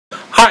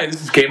Hi,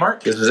 this is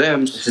Kmart. This is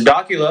Ems. This is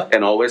Docula.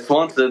 And always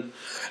Swanson.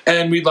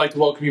 And we'd like to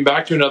welcome you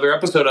back to another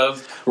episode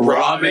of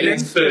Robin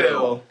and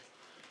Phil.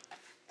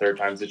 Third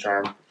time's the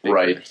charm.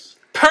 Right.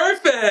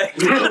 Perfect!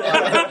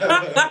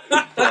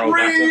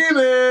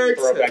 Remix!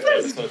 Throwback to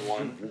episode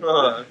 1.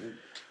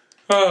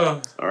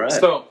 All right.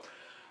 So,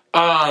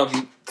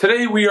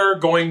 today we are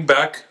going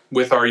back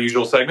with our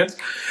usual segments.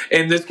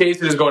 In this case,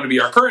 it is going to be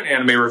our current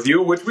anime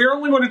review, which we are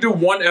only going to do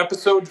one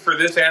episode for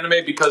this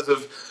anime because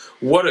of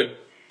what a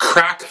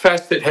crack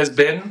fest it has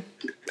been.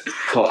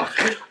 Fuck.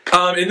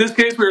 In this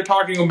case, we are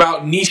talking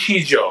about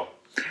Nishijo,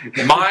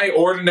 My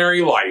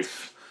Ordinary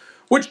Life,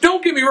 which,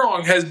 don't get me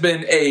wrong, has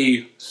been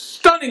a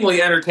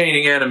stunningly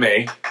entertaining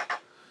anime.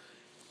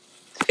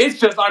 It's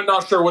just, I'm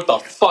not sure what the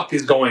fuck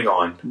is going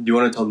on. Do you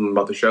want to tell them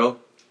about the show?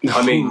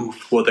 I mean,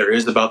 what there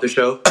is about the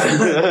show?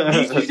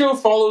 Nishijo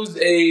follows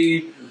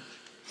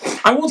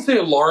I won't say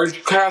a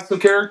large cast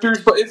of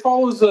characters, but it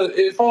follows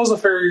a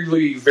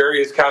fairly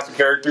various cast of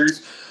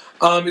characters.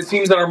 It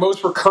seems that our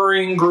most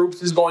recurring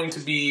groups is going to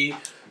be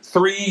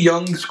 3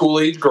 young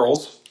school-age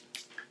girls.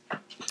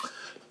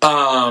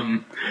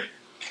 What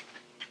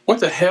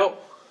the hell?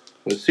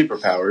 With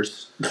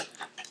superpowers.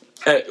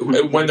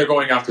 When they're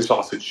going after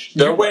sausage.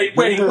 Wait.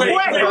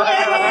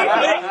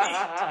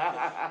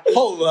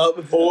 Hold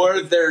up.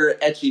 Or their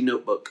etchy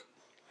notebook.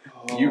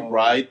 You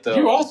right, though.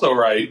 You also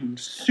right.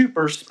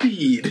 Super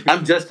speed.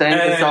 I'm just saying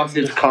the And-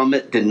 sausage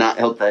comment did not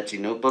help the etchy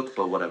notebook,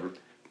 but whatever.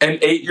 An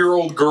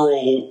 8-year-old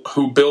girl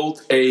who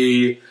built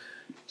a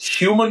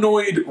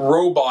humanoid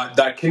robot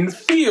that can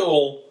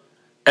feel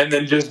and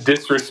then just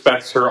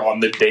disrespects her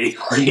on the daily.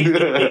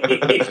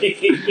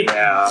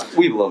 Yeah.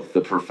 We love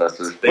the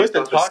professor. With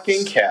the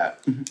talking cat.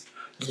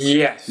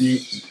 Yes.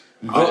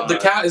 The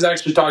cat is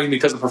actually talking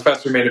because the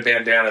professor made a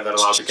bandana that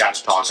allowed the cat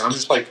to talk. And I'm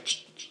just like,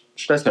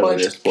 That's not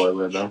really a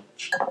spoiler, though.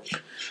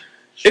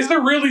 is there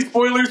really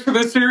spoilers for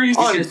this series?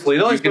 Honestly,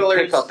 the only You can spoiler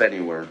pick up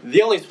anywhere.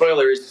 is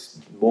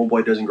Little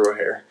Boy doesn't grow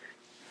hair.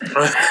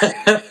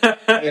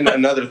 And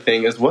another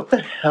thing is, what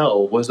the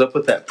hell was up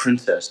with that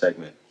princess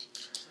segment?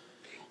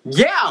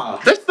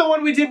 Yeah! That's the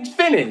one we didn't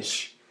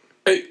finish.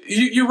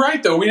 You're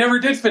right, though. We never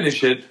did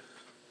finish it.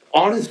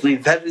 Honestly,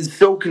 that is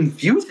so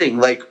confusing.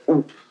 Like,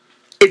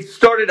 it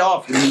started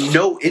off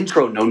no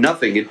intro, no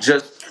nothing. It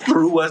just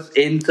threw us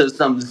into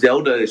some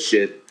Zelda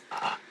shit.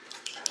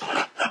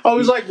 I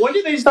was like, when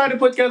did they decide to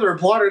put together a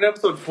plot in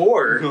episode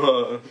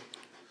 4?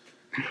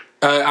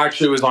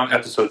 Actually, it was on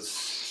episode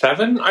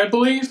 7, I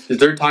believe. Is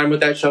there time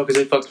with that show?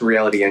 Because it fucks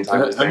reality and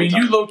time. I mean,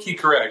 you low-key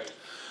correct.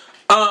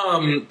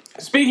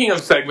 Speaking of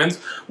segments,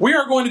 we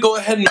are going to go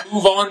ahead and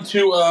move on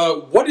to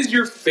what is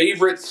your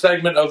favorite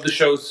segment of the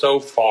show so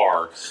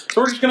far?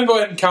 So we're just going to go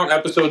ahead and count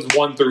episodes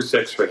 1 through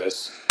 6 for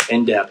this.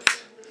 In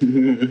depth.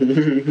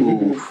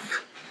 Ooh.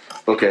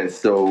 Okay,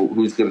 so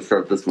who's going to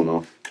start this one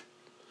off?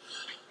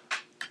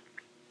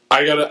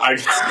 I I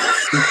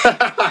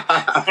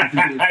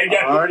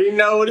already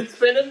know what it's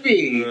gonna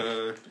be.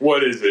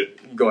 what is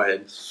it? Go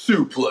ahead.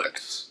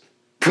 Suplex.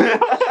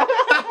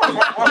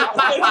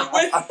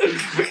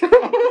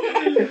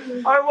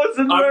 I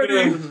wasn't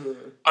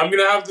I'm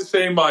gonna have to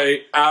say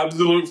my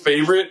absolute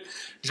favorite,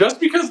 just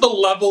because the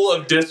level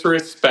of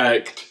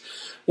disrespect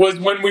was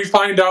when we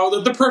find out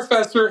that the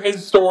professor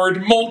has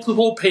stored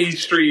multiple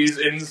pastries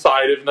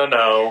inside of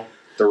Nano.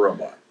 The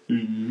robot.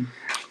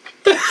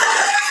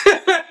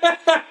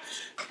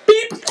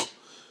 Beep!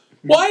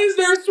 Why is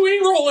there a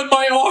swing roll in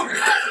my arm?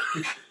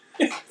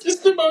 It's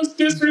just the most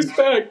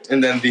disrespect.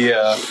 And then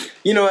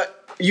you know what?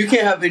 You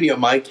can't have any of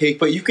my cake,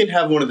 but you can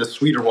have one of the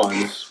sweeter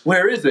ones.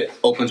 Where is it?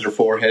 Opens her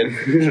forehead.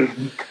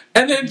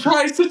 And then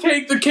tries to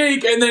take the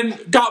cake and then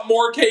got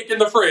more cake in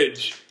the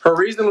fridge. Her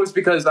reason was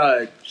because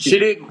she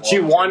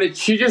just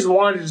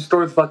wanted to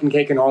store the fucking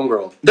cake in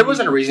Homegirl. There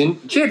wasn't a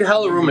reason. She had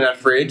hella room in that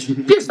fridge.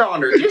 Just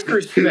on her. Just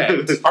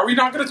respect. Are we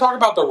not going to talk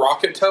about the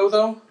rocket toe,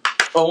 though?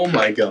 Oh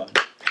my god.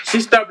 She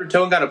stubbed her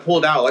toe and got it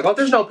pulled out. Like, oh,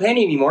 there's no pain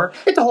anymore.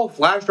 It's a whole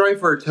flash drive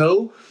for her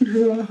toe.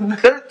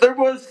 There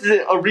was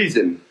a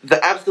reason.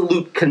 The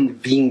absolute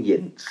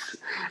convenience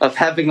of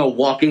having a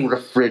walking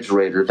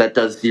refrigerator that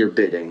does your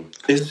bidding.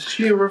 Is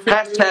she a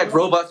refrigerator? Hashtag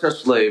robots are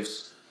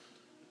slaves.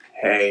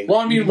 Hey. Well,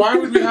 I mean, why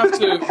would you have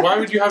to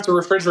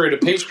refrigerate a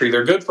pastry?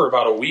 They're good for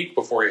about a week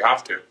before you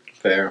have to.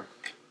 Fair.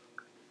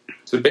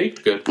 It's a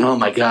baked good. Oh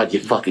my god,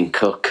 you fucking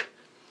cook.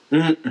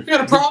 You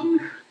got a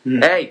problem?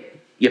 Hey,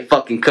 you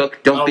fucking cook. I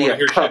Don't don't be want a to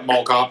hear shit, cook.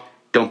 mall cop.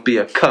 Don't be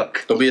a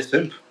cook. Don't be a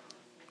simp.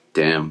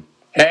 Damn.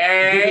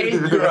 Hey.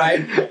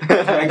 Right.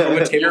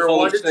 You're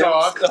one to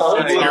talk.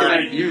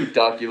 Alright, you,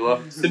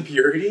 Docula.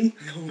 Impurity?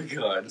 Oh my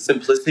god.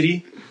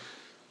 Simplicity?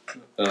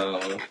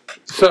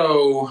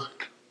 So,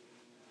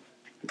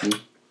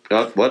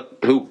 What?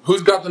 Who?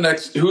 who's got the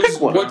next? Who's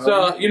Pick one. what's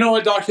you know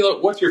what, Docula?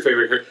 What's your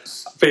favorite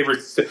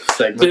Segment.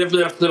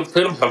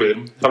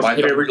 My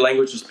favorite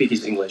language to speak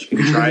is English. Can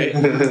you try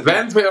it?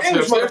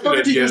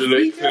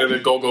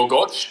 Go go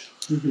gotch.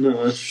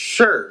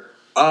 Sure.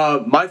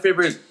 My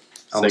favorite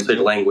I won't say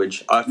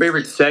language.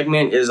 Favorite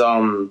segment is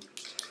oh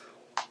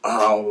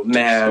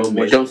man.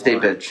 Don't stay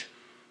bitch.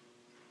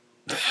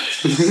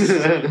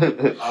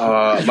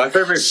 My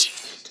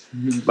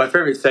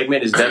favorite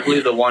segment is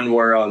definitely the one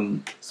where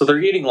so they're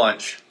eating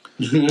lunch,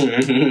 and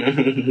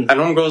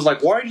homegirl's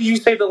like, "Why did you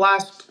save the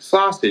last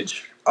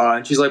sausage?"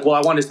 And she's like, "Well,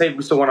 I want to save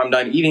it so when I'm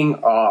done eating,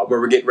 where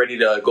we're getting ready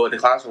to go to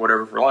class or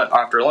whatever for lunch,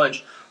 after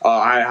lunch,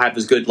 I have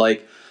this good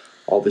like,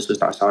 oh, this does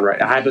not sound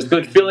right. I have this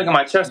good feeling in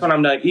my chest when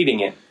I'm done eating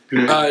it."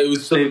 It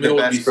was so Save the it would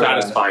be best for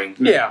last. satisfying.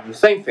 Yeah,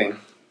 same thing.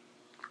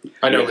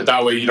 I know, but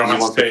that way you don't have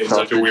to say it in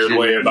such a weird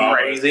way about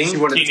Phrasing. She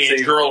wanted to teenage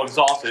say- girl and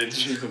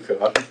sausage.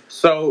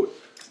 So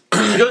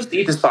she goes to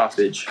eat the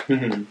sausage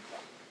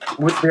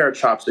with a pair of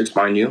chopsticks,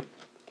 mind you.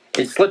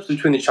 It slips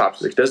between the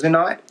chopsticks, does it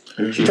not?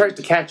 She tries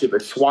to catch it,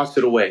 but swats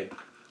it away.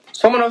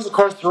 Someone else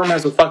across the room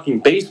has a fucking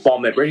baseball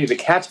mitt ready to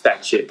catch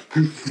that shit.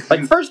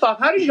 Like, first off,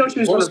 how did you know she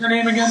was What going was to... her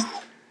name again?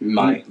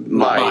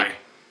 My.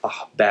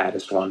 Oh,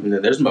 baddest one.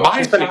 There's most.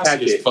 My gonna fast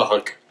catch as it.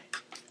 fuck.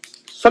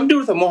 Some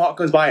dude with a mohawk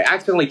comes by,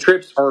 accidentally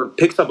trips or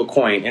picks up a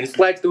coin, and it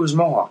slides through his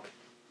mohawk.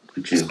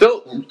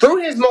 Still, through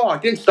his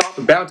mohawk, didn't stop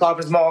and bounce off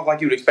his mohawk like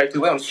you would expect to.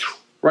 It went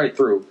right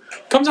through.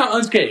 Comes out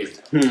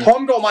unscathed.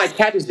 Homegirl might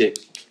catches it,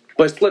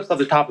 but it slips off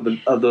the top of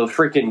the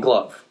freaking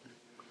glove.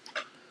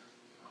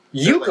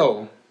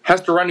 Yuko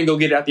has to run and go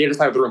get it at the other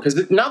side of the room,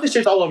 because now this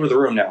shit's all over the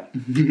room now.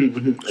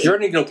 She's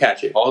running to go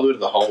catch it. All the way to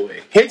the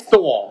hallway. Hits the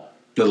wall.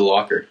 To the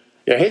locker.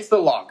 Yeah, hits the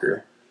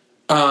locker.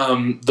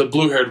 The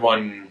blue-haired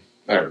one.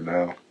 I don't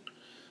know.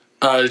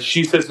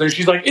 She sits there.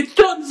 She's like, "It's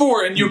done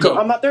for," and Yuko.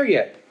 I'm not there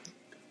yet.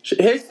 She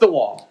hits the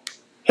wall.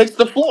 Hits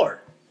the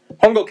floor.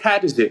 Homegirl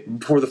catches it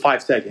before the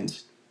 5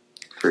 seconds.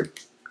 3,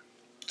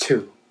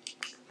 2,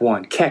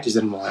 1. Catches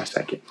it in the last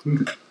second.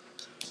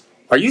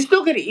 Are you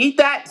still gonna eat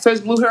that?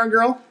 Says blue hair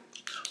girl.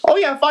 Oh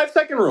yeah,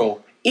 5-second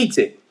rule. Eats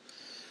it.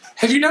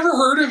 Have you never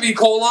heard of E.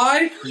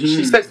 coli?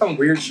 She said some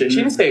weird shit. She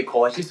didn't say E.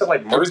 coli. She said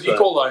like Or is E. MRSA.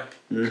 coli?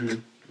 Mm-hmm.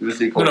 No,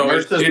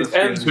 MRSA's it's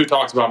the Ems skin. who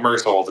talks about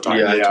MRSA all the time.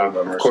 Yeah, I Yeah, talk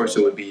about of MRSA. course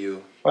it would be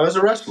you. I was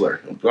a wrestler.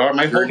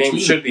 My Your whole name team.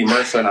 should be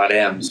MRSA, not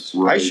Ems.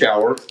 I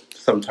shower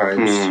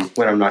sometimes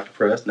when I'm not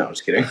depressed. No, I'm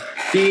just kidding.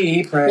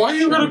 Why are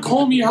you gonna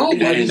call me out like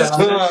that?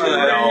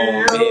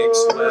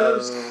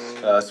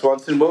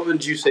 Swanson, what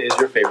would you say is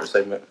your favorite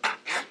segment?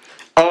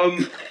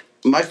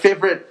 My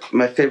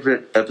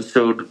favorite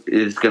episode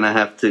is gonna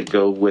have to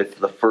go with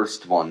the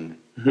first one.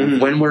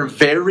 When we're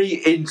very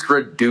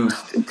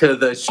introduced to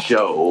the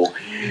show,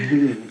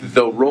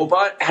 the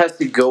robot has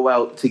to go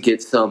out to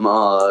get some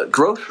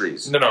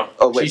groceries. No.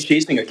 Oh wait. She's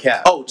chasing a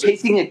cat. Oh,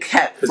 chasing a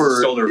cat for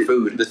stole their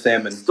food. The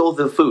salmon. stole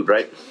the food,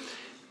 right?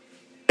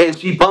 And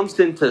she bumps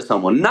into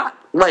someone, not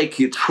like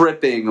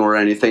tripping or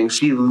anything.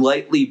 She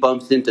lightly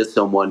bumps into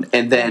someone,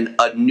 and then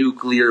a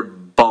nuclear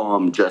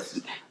bomb just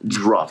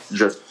drops.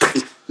 Just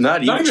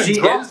Not even. even She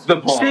drunk. is the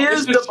bomb. She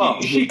is the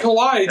bomb. She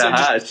collides and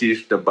just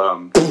she's the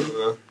bomb.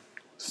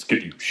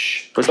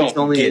 skadoosh. But she's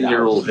only Get a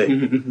year out. old.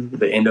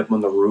 They end up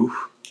on the roof.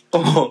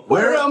 Oh,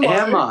 where am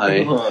I?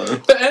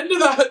 The end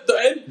of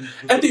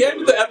at the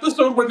end of the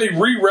episode when they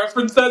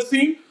re-reference that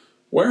scene.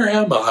 Where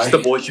am I? It's the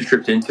voice you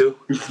tripped into.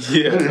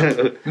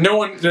 Yeah.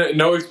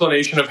 No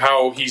explanation of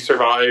how he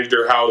survived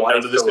or how Why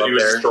none of this he's still city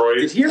was up there. destroyed.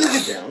 Did he ever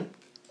get down?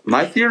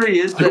 My theory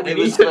is that We it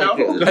need was to like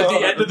know. At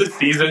the end of the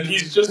season,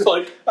 he's just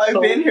like, I've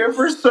been here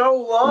for so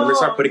long. When we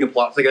start putting a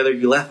plot together,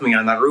 you left me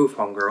on that roof,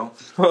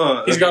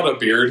 homegirl. he's got a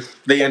beard.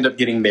 They end up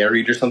getting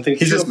married or something.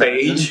 He's Could a you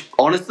imagine? sage.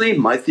 honestly,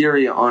 my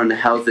theory on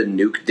how the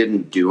nuke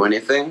didn't do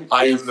anything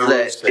I am is the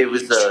that roast it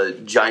was a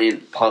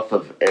giant puff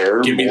of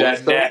air. Give me more that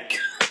so. neck.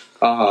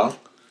 Uh-huh.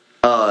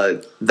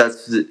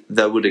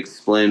 That would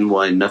explain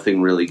why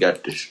nothing really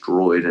got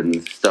destroyed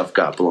and stuff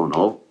got blown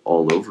all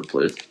over the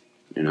place.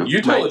 You know,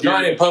 You tell My a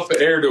giant puff of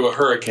air to a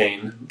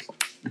hurricane.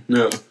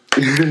 No.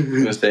 I'm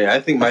gonna say, I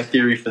think my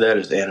theory for that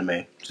is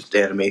anime. Just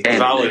anime.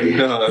 Valid.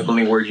 The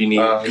only word you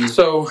need.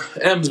 So,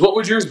 Ems, what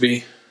would yours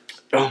be?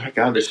 Oh my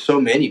god, there's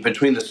so many.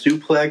 Between the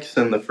suplex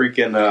and the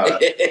freaking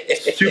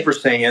Super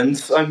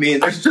Saiyans. I mean,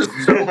 there's just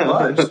so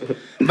much.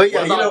 But yeah,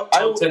 What you know, about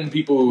top 10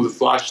 people who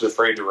Flash is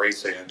afraid to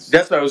race hands?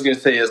 that's what I was gonna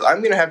say is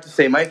I'm gonna have to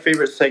say my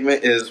favorite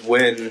segment is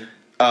when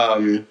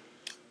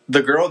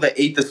the girl that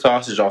ate the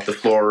sausage off the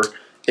floor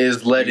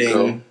is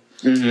letting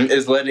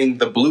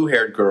the blue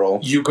haired girl.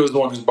 Yuko's the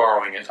one who's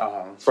borrowing it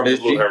from the Is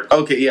she? blue haired.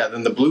 Okay, yeah.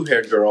 Then the blue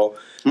haired girl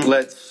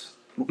lets.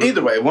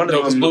 Either way, one No, of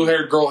because them. blue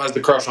haired girl has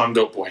the crush on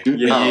Goat Boy.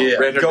 Yeah,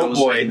 Red hair Goat goes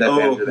Boy. straight that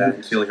Oh. after that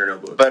and stealing her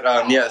notebook. But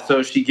yeah,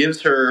 so she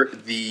gives her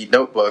the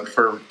notebook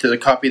to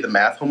copy the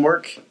math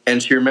homework,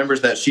 and she remembers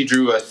that she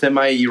drew a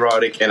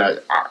semi-erotic and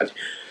a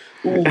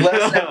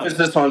less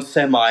emphasis on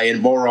semi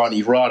and more on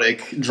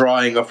erotic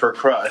drawing of her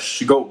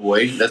crush, Goat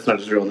Boy. That's not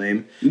his real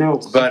name.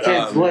 no, But, I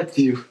can't let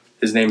you.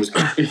 His name is...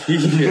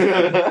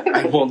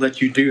 I won't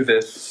let you do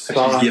this.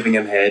 She's giving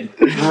him head.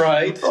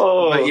 Right.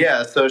 But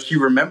yeah, so she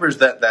remembers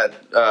that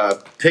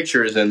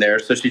picture is in there,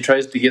 so she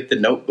tries to get the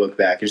notebook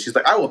back, and she's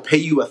like, I will pay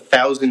you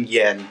 1,000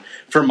 yen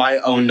for my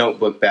own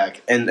notebook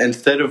back. And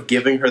instead of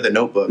giving her the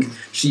notebook,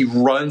 she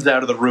runs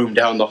out of the room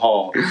down the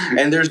hall.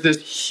 And there's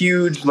this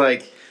huge,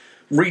 like,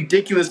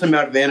 ridiculous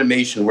amount of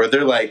animation where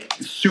they're like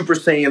Super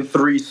Saiyan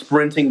 3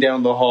 sprinting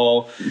down the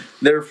hall.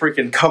 They're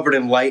freaking covered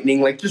in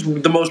lightning, like just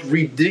the most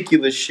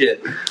ridiculous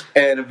shit.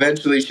 And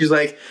eventually she's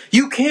like,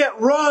 "You can't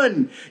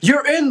run!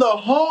 You're in the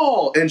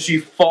hall!" And she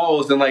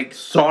falls and like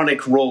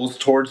Sonic rolls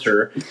towards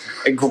her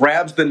and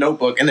grabs the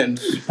notebook and then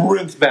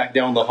sprints back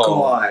down the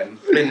hall. on.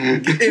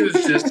 And it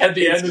was just At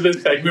the end of the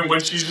segment when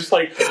she's just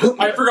like,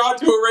 I forgot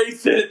to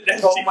erase it, and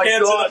Oh she my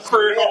hands God, it up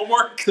for yeah.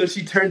 homework. So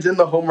she turns in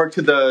the homework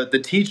to the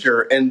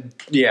teacher and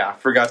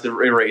forgot to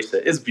erase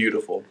it. It's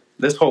beautiful.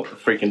 This whole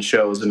freaking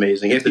show is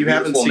amazing. If a you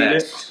haven't beautiful seen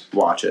mess. it,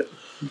 watch it.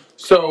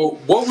 So,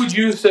 what would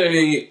you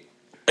say,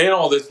 in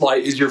all this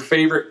light, is your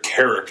favorite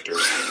character?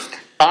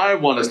 I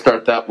want to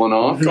start that one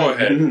off. Go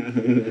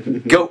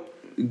ahead.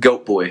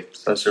 Goat Boy.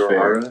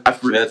 Sasuhara.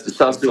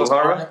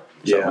 Sasuhara?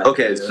 Yeah.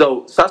 Okay,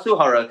 so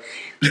Sasuhara,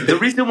 the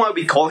reason why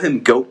we call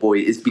him Goat Boy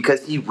is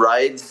because he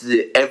rides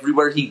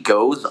everywhere he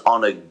goes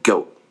on a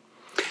goat.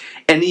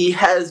 And he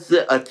has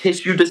a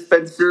tissue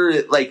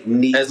dispenser, like,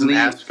 neatly. As an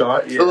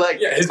ascot, yeah. Like,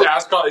 Yeah, his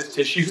ascot is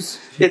tissues.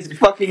 it's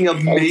fucking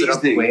Holds it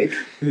up amazing. quick.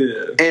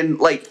 Yeah. And,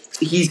 like,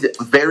 he's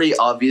very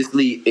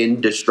obviously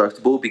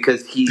indestructible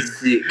because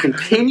he's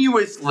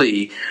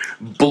continuously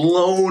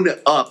blown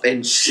up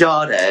and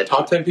shot at.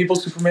 Top 10 people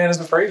Superman is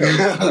afraid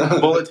of.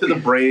 Bullet to the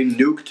brain,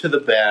 nuke to the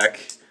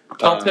back.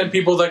 Top 10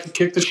 people that could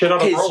kick the shit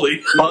out of His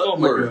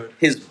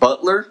Broly.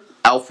 butler,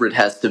 Alfred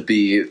has to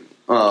be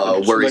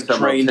worrisome like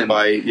trained of him.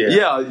 by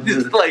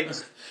Just like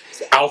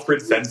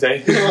Alfred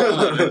Sensei.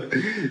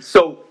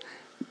 so.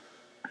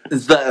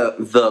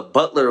 The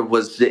butler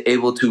was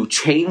able to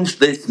change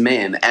this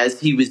man as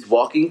he was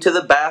walking to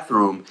the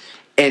bathroom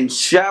and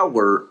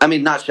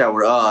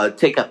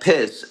take a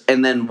piss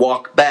and then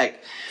walk back,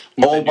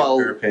 all a new while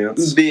pair of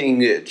pants.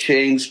 being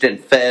changed and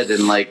fed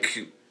and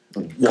like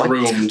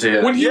Groomed,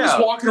 yeah. When he was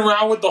Yeah. walking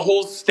around with the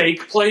whole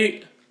steak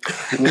plate,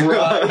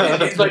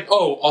 and he's like,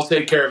 "Oh, I'll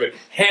take care of it."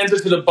 Hands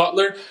it to the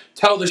butler.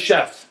 Tell the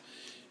chef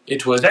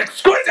it was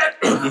exquisite.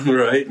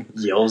 Right.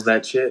 Yells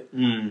that shit.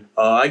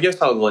 I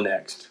guess I'll go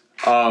next.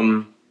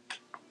 I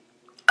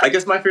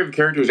guess my favorite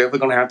character is definitely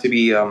going to have to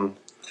be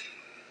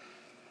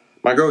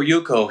my girl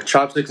Yuko,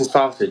 chopsticks and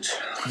sausage.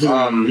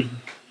 I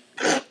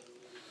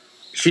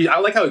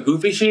like how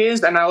goofy she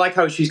is, and I like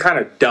how she's kind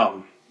of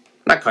dumb.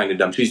 Not kind of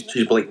dumb. She's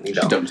blatantly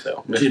dumb. She's dumb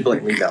still. She's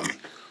blatantly dumb.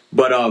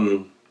 But I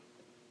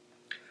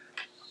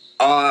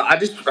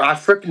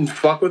freaking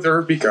fuck with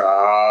her because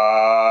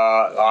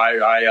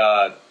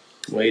I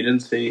Wait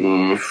and see.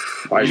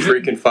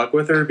 freaking fuck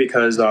with her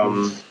because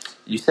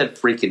you said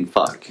freaking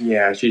fuck.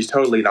 yeah, she's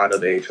totally not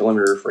of age. So let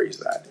me rephrase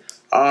that.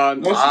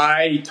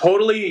 I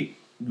totally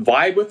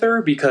vibe with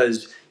her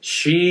because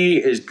she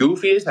is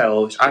goofy as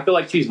hell. I feel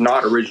like she's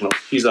not original.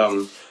 She's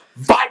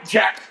Vibe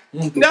check.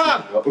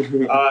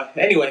 no.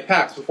 Anyway,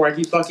 Pax. Before I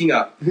keep fucking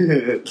up.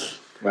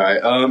 Right.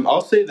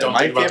 I'll say that Don't my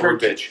think about the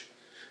word favorite. bitch.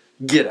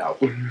 Get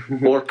out.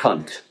 Or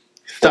cunt.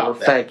 Stop Or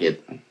that.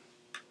 faggot.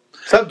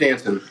 Stop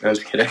dancing. I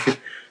was kidding.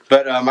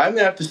 But I'm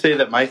gonna have to say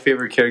that my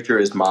favorite character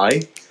is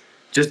Mai.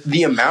 Just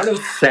the amount of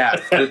sass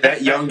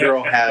that young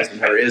girl has in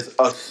her is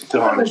I don't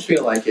astonishing.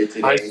 feel like it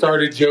today. I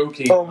started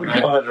joking.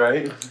 God,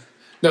 right?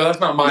 No,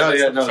 that's not mine. No,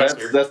 that's yeah, the no,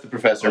 professor. that's the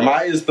professor.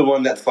 Mai is the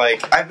one that's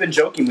like, I've been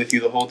joking with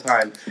you the whole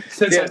time.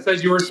 Since Yeah. I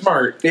said you were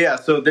smart. Yeah,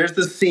 so there's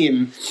this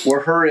scene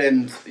where her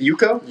and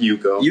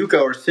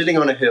Yuko are sitting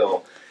on a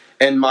hill,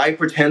 and Mai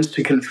pretends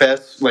to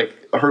confess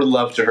like her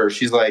love to her.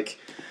 She's like,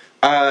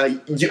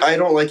 I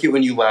don't like it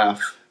when you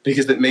laugh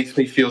because it makes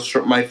me feel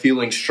my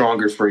feelings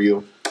stronger for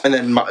you. And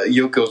then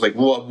Yoko's like,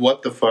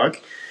 what the fuck?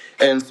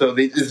 And so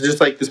it's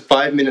just like this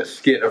 5-minute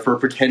skit of her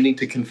pretending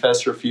to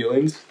confess her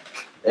feelings.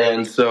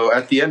 And so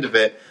at the end of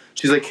it,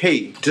 she's like,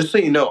 hey, just so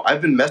you know,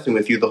 I've been messing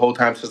with you the whole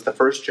time since the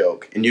first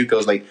joke. And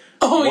Yuko's like,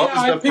 Oh, what yeah,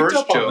 was I the picked first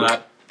up on joke?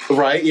 that.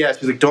 Right? Yeah,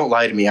 she's like, don't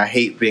lie to me. I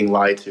hate being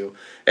lied to.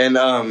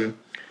 And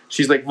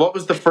she's like, what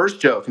was the first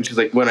joke? And she's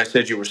like, when I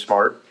said you were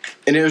smart.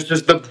 And it was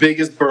just the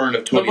biggest burn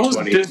of The most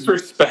 2020.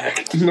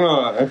 disrespect.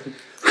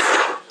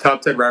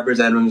 Top 10 rappers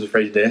everyone's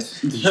afraid of this.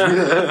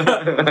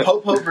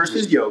 Popo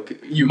versus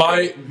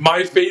Yuko.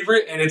 My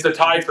favorite, and it's a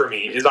tie for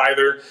me, is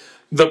either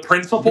the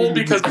principal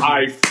because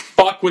I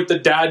fuck with the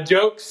dad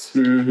jokes.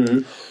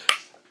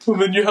 Mm-hmm. Well,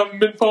 then you haven't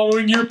been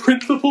following your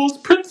principal's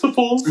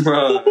principles.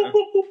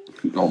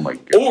 Oh my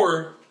god.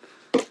 Or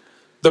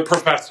the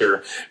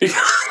professor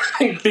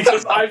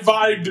because I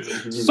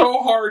vibed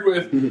so hard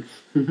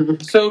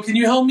with. So can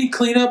you help me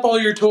clean up all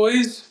your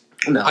toys?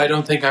 No. I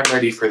don't think I'm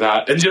ready for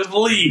that, and just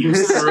leaves.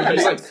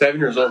 He's like 7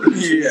 years old.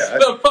 Yeah.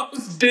 The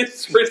most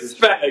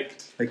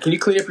disrespect. Like, can you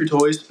clean up your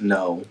toys?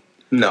 No.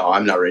 No,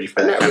 I'm not ready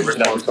for that kind of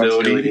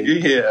responsibility.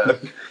 Yeah.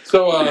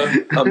 So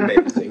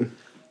Amazing.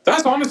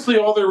 that's honestly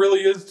all there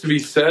really is to be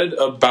said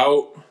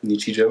about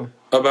Nichijou.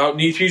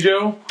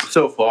 Nichijou.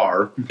 So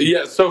far.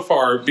 Yeah, so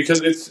far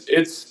because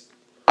it's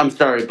I'm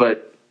sorry,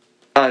 but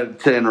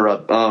to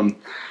interrupt.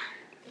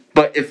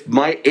 But if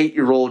my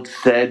 8-year-old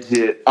said,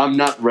 I'm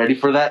not ready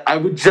for that, I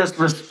would just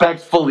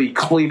respectfully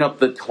clean up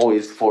the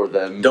toys for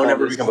them. Don't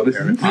ever become a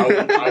parent.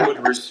 I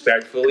would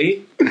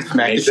respectfully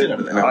Smack the shit out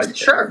of them.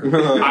 Sure.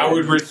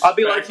 I'll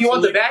be like, you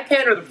want the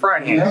backhand or the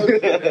front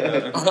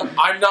hand?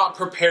 I'm not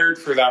prepared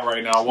for that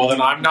right now. Well,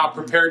 then I'm not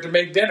prepared to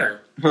make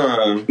dinner.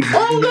 Hold on!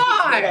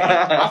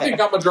 I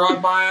think I'm gonna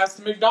drive my ass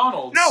to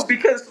McDonald's. No,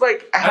 because,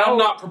 like, And I'm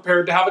not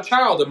prepared to have a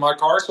child in my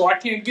car, so I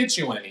can't get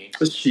you any.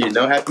 Shit,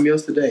 no Happy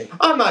Meals today.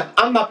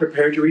 I'm not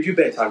prepared to read you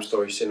bedtime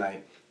stories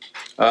tonight.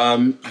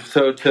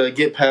 So to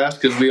get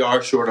past, because we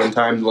are short on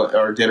time,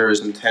 our dinner is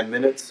in 10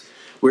 minutes.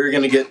 We're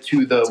gonna get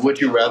to the Would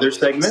You Rather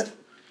segment.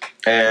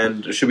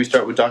 And should we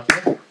start with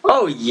Dr.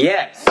 Oh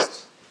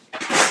yes.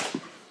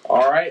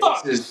 All right.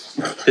 This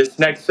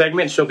next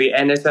segment shall be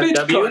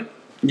NSFW.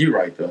 You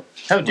right though.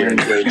 How dare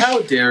you? How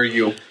dare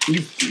you?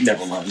 You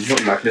never mind.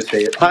 I'm not gonna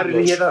say it. How did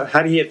he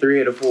hit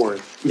 3 out of 4?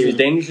 He was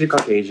dangerously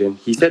Caucasian.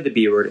 He said the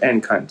B word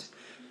and cunt.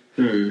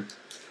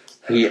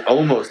 He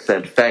almost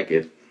said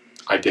faggot.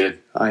 I did.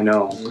 I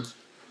know.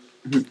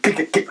 No,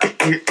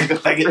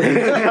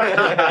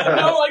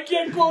 I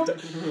can't quote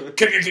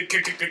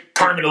it.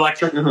 Carmen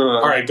Electra.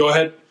 All right, go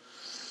ahead.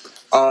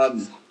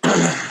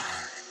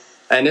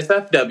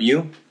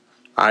 NSFW.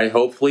 I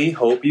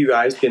hope you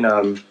guys can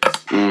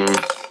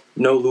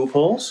no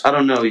loopholes. I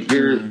don't know.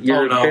 You're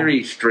Oh, no. a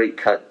very straight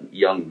cut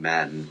young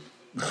man.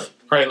 All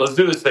right, let's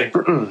do this thing.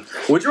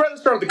 Would you rather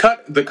start with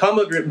the cum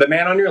of the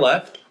man on your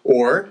left,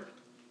 or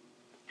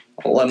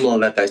I'm gonna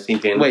let that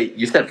sink in. Wait,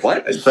 you said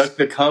what? Suck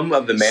the cum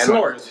of the man.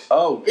 Snort.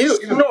 Oh, ew,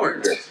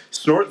 Snort.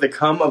 Snort the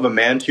cum of a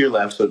man to your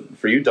left. So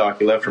for you,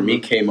 Docula. For me,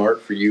 Kmart.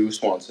 For you,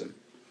 Swanson.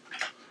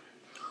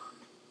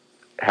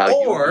 How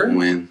Or- you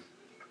win?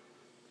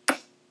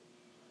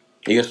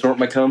 You gonna snort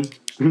my cum?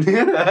 Let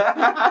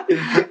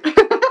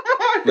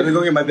me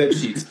go get my bed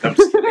sheets. I'm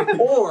just kidding.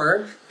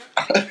 Or,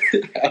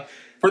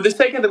 for the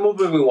sake of the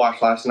movie we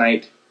watched last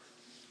night,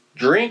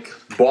 drink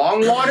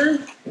bong water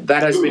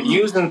that has been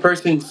used in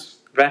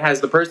that has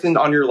the person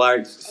on your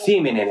leg's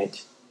semen in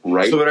it.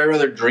 Right? So would I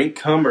rather drink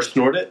cum or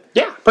snort it?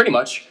 Yeah, pretty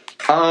much.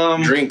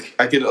 Drink.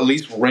 I could at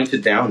least rinse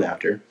it down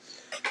after.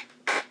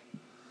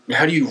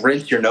 How do you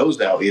rinse your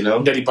nose out, you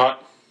know? Daddy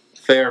pot.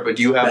 Fair, but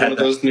do you have one of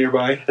those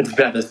nearby?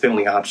 That's the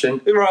only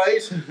option. Right.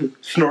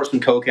 Snort some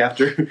coke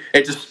after.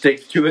 It just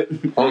sticks to it.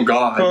 Oh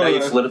god, now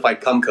you've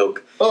solidified cum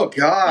coke. Oh,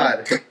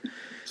 God.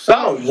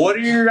 So, what are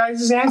your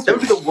guys' That answers?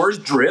 would be the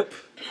worst drip.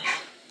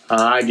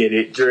 I get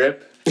it.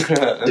 Drip.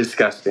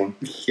 Disgusting.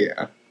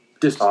 Yeah.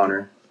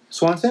 Dishonor.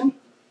 Swanson?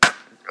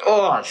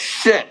 Oh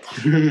shit!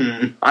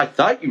 I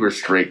thought you were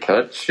straight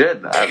cut.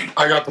 Shit.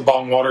 I got the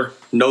bong water.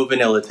 No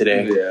vanilla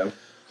today. Yeah.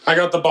 I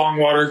got the bong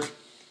water.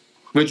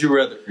 Would you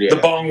rather? Yeah.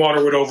 The bong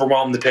water would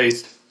overwhelm the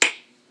taste.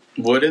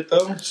 Would it,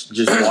 though?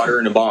 Just water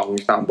in a bong.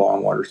 It's not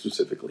bong water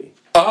specifically.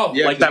 Oh,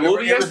 Yeah, Like that 'cause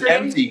movie it was yesterday?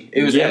 empty.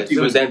 It was Yes, empty. it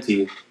was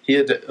empty. He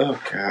had to, oh,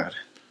 God.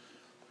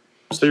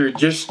 So you're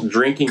just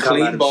drinking cum out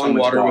Clean of bong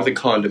someone's water bong. with a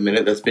condom in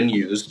it that's been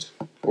used.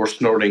 Or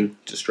snorting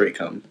to straight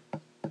cum.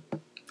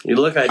 You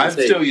look at it. I'm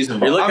still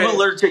using You look I'm at it-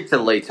 allergic to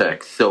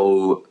latex,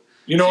 so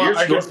you know Yours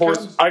what?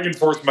 snort I can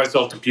force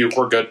myself to puke.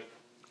 We're good.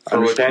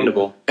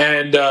 Understandable.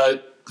 And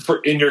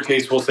in your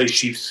case, we'll say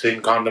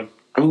sheepskin condom.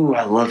 ooh,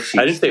 I love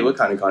sheep. I didn't say what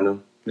kind of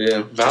condom.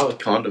 Yeah. Valid.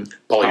 Condom.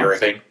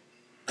 Polyurethane.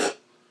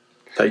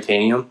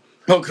 Titanium.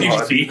 Oh,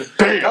 God.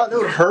 PVC. God, that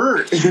would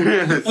hurt.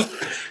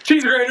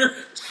 Cheese grater.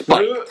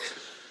 Spiked.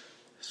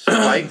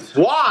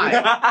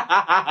 Why?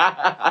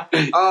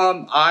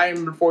 I'm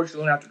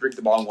unfortunately gonna have to drink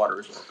the bong water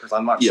as well because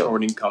I'm not Yo.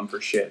 snorting cum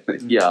for shit.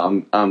 Yeah,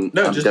 I'm just come,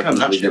 not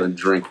definitely shit. gonna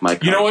drink my.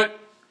 You know what?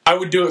 I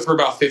would do it for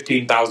about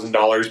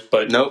 $15,000,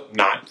 but Nope.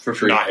 not For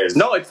free. Not his.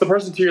 No, it's the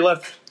person to your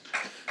left.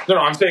 No,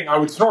 I'm saying I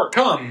would snort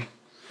cum.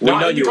 We Not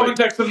know in the you would.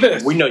 context of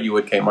this. We know you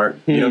would, Kmart.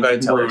 You don't gotta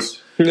tell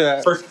us.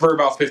 Yeah. For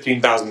about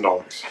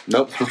 $15,000.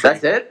 Nope. For free.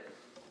 That's it.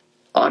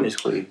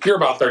 Honestly. You're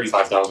about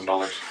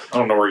 $35,000. I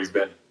don't know where you've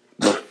been.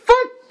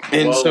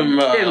 And Well, some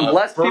in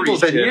less furry people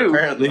than shit, you.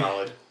 apparently.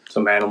 Valid.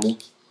 Some animal.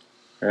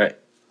 All right.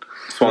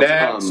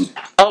 Next.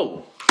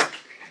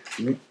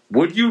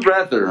 Would you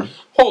rather,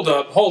 Hold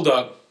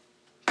up.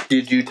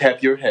 Did you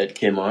tap your head,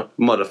 Kmart? Did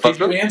you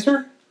motherfucker?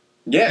 answer?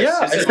 Yeah,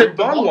 I said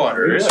bong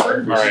water. Yeah. All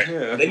right.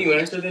 Yeah. Then you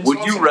answer this.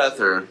 Would you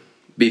rather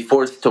be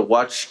forced to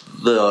watch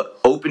the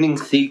opening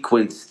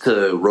sequence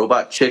to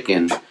Robot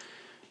Chicken,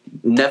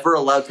 never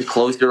allowed to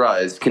close your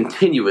eyes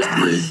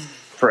continuously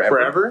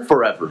Forever?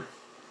 forever,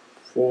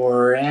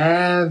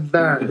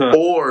 Forever.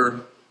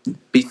 or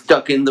be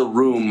stuck in the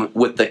room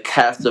with the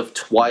cast of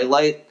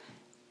Twilight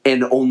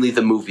and only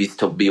the movies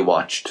to be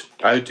watched?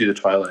 I would do the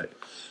Twilight.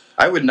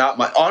 I would not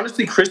mind.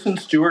 Honestly, Kristen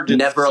Stewart did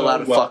Never so allowed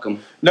to well. fuck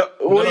them. No,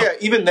 well, No. yeah,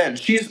 even then,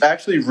 she's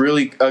actually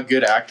really a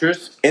good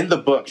actress. In the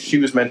book, she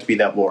was meant to be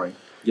that boring.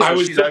 I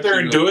would she's sit there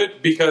actually and do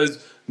it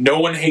because no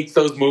one hates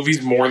those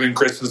movies more than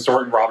Kristen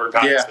Stewart and Robert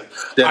Pattinson.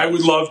 Yeah. I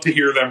would love to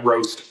hear them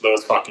roast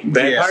those fucking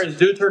Vampires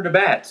do turn to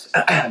bats.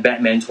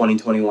 Batman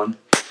 2021.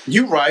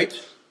 You right.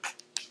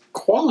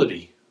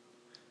 quality.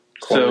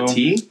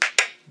 Quality.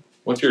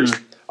 What's yours?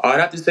 I'd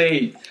have to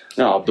say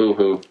Oh, boo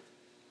hoo.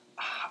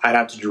 I'd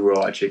have to do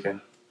Robot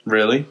Chicken.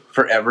 Really?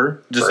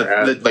 Forever? Just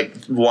Forever.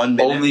 like 1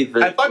 minute? Only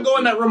the If I go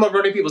in that room, I'm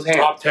running people's hands.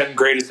 Top 10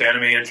 greatest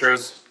anime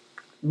intros.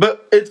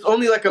 But it's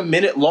only like a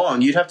minute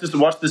long. You'd have to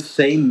watch the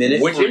same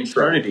minute Which for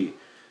intro? eternity.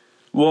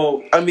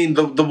 Well, I mean,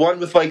 the one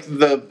with like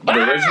the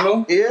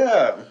original?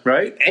 Yeah,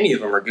 right? Any of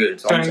them are good.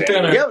 So I'm saying.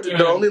 Yeah, but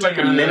they're only like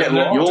a minute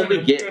long. You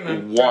only get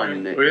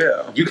one.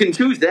 Yeah. You can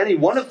choose any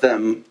one of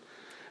them,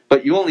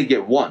 but you only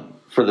get one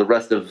for the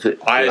rest of it.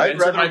 I I'd answered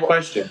rather my wa-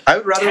 question. I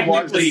would rather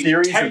watch a Technically-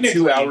 series of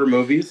technically- 2-hour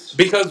movies.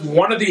 Because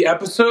one of the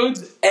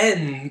episodes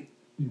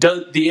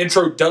the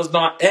intro does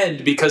not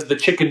end because the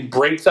chicken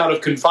breaks out of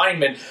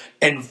confinement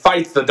and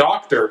fights the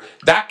doctor.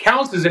 That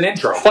counts as an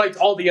intro. Fight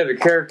all the other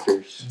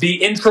characters.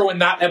 The intro in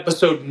that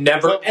episode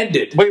never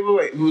ended.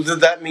 Wait. Does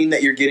that mean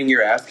that you're getting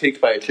your ass kicked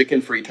by a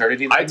chicken for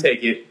eternity? I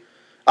take it.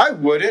 I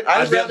wouldn't.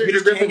 I'd I'd be rather Peter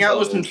just hang Griffin's out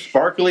with level. some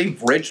sparkly,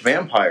 rich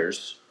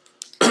vampires.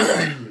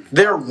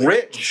 They're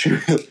rich.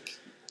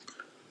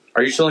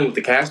 Are you chilling with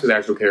the cast or the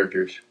actual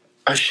characters?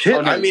 Shit.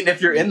 Oh, no. I mean,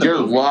 if you're in the You're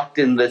movie. locked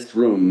in this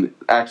room,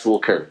 actual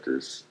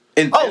characters.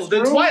 In Oh, this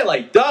the room?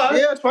 Twilight, duh.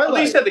 Yeah, Twilight. At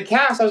least said the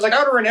cast. I was like,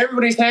 I would run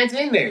everybody's hands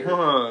in there.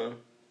 Huh.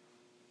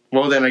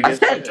 Well, then I I guess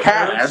said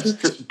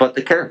cast, but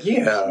the characters.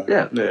 Yeah.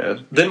 Yeah. Yeah.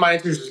 Then my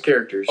answer is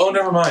characters. Oh,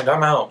 never mind.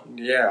 I'm out.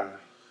 Yeah.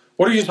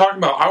 What are you talking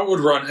about? I would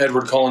run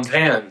Edward Cullen's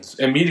hands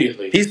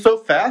immediately. He's so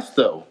fast,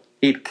 though.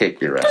 He'd kick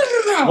your ass.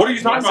 What are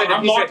you talking I said about?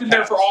 I'm he said locked in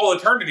there for cast. all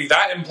eternity.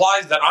 That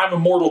implies that I'm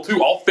immortal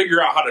too. I'll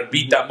figure out how to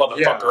beat that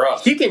motherfucker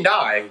up. He can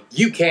die.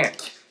 You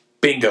can't.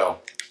 Bingo.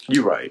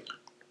 You're right.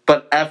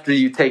 But after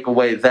you take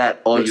away that,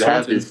 all But you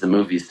have Swanson- is the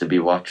movies to be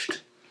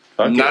watched.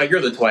 Fuck Now it.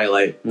 you're the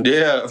Twilight.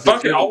 Yeah.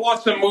 Fuck it. I'll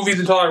watch some movies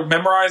until I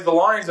memorize the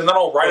lines, and then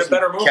I'll write a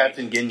better movie.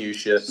 Captain Ginyu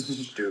shit.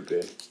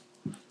 Stupid.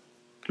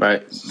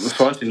 Right.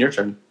 Swanson, your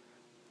turn.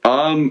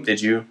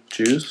 Did you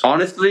choose?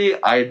 Honestly,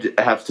 I'd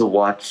have to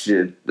watch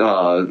the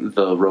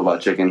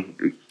Robot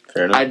Chicken.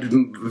 Fair enough. I'd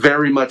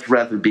very much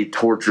rather be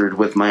tortured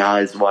with my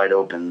eyes wide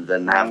open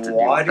than have to deal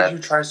Why with did that. you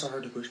try so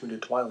hard to push me to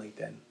Twilight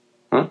then?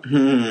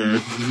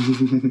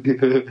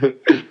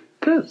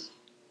 Because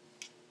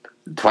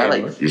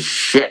Twilight is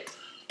shit.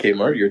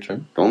 Kmart, your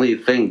turn. The only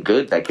thing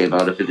good that came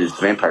out of it is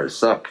vampires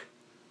suck.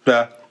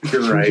 Yeah.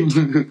 You're right.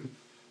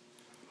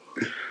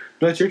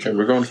 That's your turn.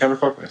 We're going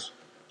counterclockwise.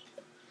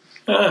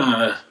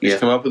 Ah. You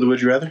just come up with a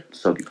would you rather?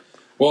 So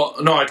Well,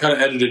 no, I kind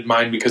of edited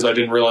mine because I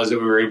didn't realize that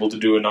we were able to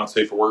do a not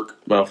safe for work.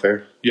 Well,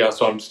 fair. Yeah,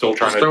 so I'm still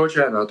trying Just throw to. what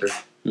you have out there.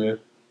 Yeah.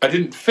 I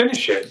didn't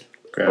finish it.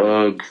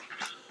 Grab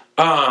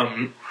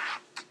it.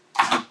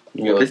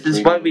 this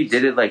is why we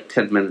did it like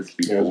 10 minutes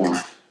before.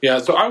 Yeah,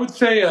 so I would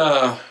say,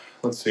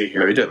 let's see Yeah,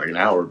 here. we did like an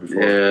hour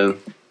before. Yeah.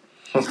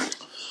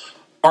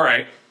 All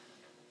right.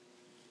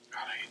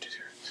 God, I hate to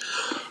hear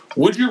it.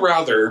 Would you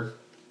rather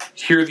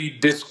hear the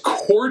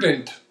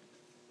discordant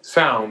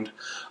sound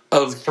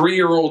of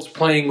 3-year-olds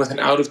playing with an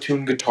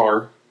out-of-tune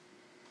guitar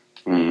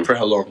For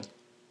how long?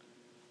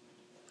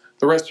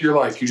 the rest of your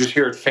life? You just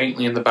hear it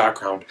faintly in the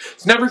background.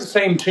 It's never the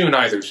same tune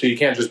either, so you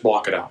can't just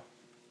block it out.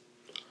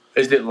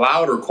 Is it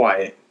loud or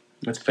quiet?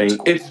 That's faint.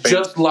 It's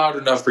just loud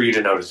enough for you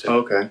to notice it.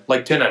 Okay.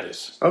 Like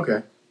tinnitus.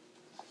 Okay.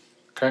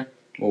 Okay?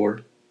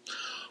 Or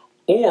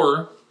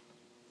Or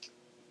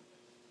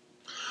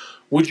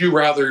would you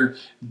rather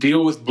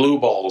deal with blue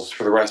balls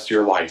for the rest of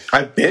your life?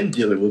 I've been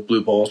dealing with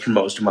blue balls for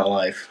most of my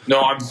life.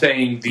 No, I'm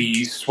saying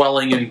the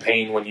swelling and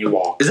pain when you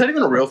walk. Is that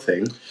even a real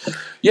thing?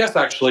 Yes,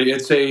 actually,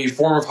 it's a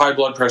form of high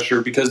blood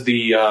pressure because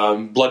the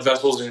blood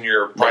vessels in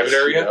your private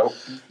area.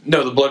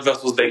 No, the blood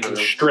vessels, they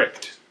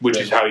constrict, which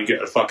is how you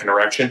get a fucking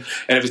erection.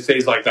 And if it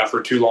stays like that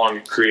for too long,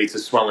 it creates a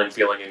swelling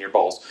feeling in your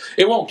balls.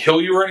 It won't kill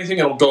you or anything.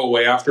 It'll go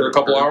away after a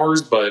couple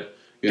hours, but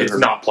it's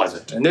not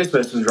pleasant. And this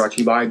message is brought to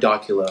you by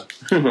Docula.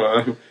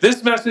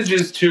 This message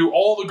is to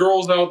all the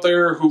girls out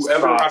there who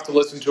ever Stop. have to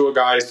listen to a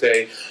guy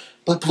say,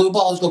 but blue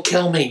balls will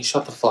kill me.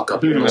 Shut the fuck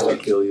up. It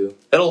won't kill you.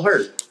 It'll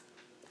hurt,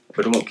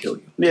 but it won't kill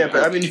you. Yeah,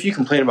 but I mean, if you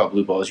complain about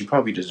blue balls, you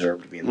probably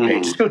deserve to be in the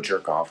pain. Just go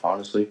jerk off,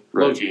 honestly.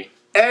 Loki.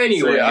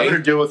 Anyway, So, yeah, I'm gonna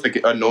deal with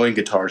the annoying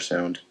guitar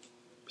sound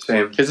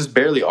same. because it's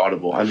barely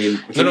audible. I mean,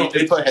 can No, you just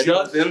it's put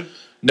headphones just- in?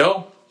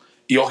 No,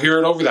 you'll hear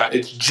it over that.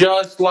 It's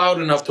just loud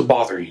enough to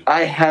bother you.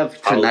 I have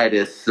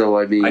tinnitus, so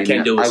I mean, I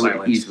can't deal with I would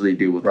silence. easily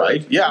deal with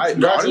Right? Yeah, honestly, it'd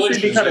be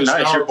Congratulations, kind of it's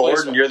nice. now You're bored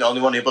replacement. and you're the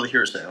only one able to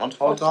hear a sound.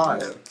 All time.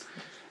 that.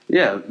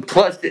 Yeah.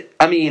 Plus,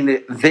 I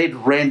mean, they'd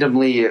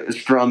randomly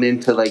strum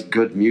into like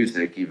good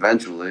music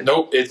eventually.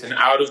 Nope, it's an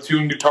out of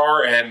tune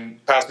guitar,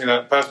 and pass me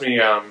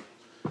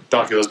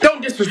Docula's.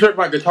 Don't disrespect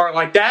my guitar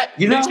like that.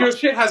 You know, Your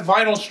shit has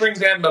vinyl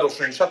strings and metal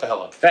strings. Shut the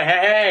hell up.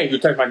 Hey, you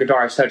touch my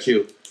guitar, I touch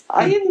you.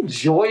 I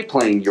enjoy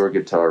playing your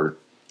guitar.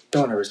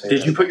 Don't ever say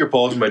Did that. you put your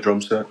balls in my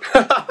drum set?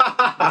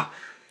 I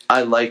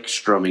like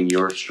strumming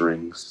your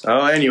strings.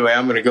 Oh, anyway,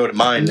 I'm gonna go to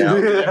mine now.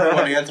 Did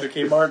everyone answer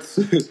Kmart's?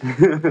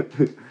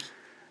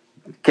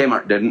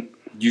 Kmart didn't.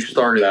 You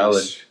started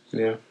Valid. this.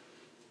 Yeah.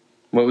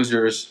 What was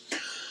yours?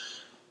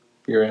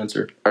 Your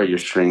answer. Are your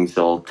strings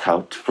all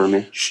taut for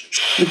me?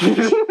 Shut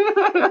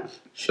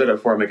up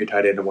before I make a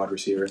tight end and wide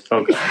receiver.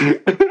 Okay.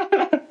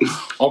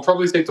 I'll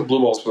probably take the blue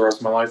balls for the rest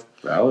of my life.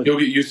 Valid. You'll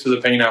get used to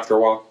the pain after a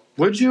while.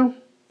 Would you?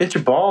 It's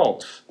your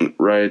balls.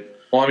 Right.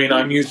 Well, I mean,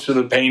 I'm used to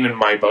the pain in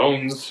my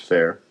bones.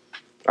 Fair.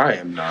 I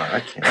am not. I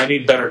can't. I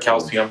need better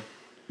calcium.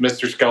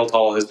 Mr.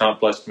 Skeletal has not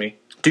blessed me.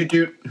 Doot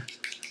doot.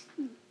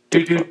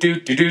 Do do do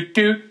do do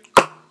do.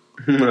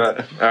 All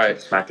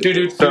right. Do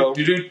do So-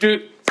 do do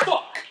do.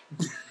 Fuck.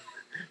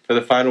 For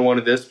the final one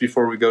of this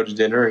before we go to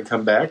dinner and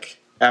come back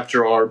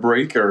after our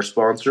break or our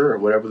sponsor or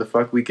whatever the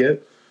fuck we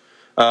get.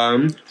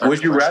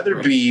 Would you rather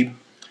be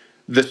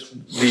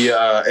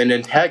an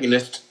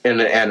antagonist in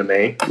an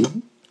anime,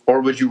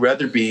 or would you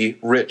rather be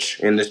rich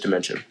in this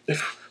dimension?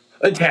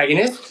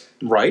 Antagonist?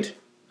 Right.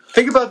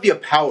 Think about the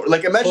power.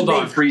 Like imagine Hold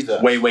being on.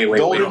 Frieza. Wait,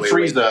 Golden wait.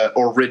 Frieza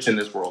or rich in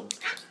this world.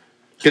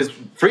 Because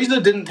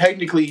Frieza didn't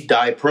technically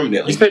die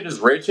permanently. You said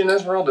just rich in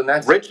this world, and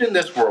that's Rich in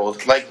this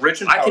world, like rich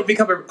and I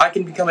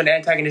can become an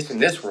antagonist in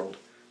this world.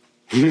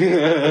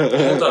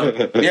 Hold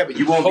up. Yeah, but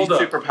you won't Hold be up.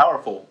 super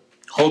powerful.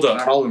 Hold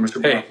Not up. all of them are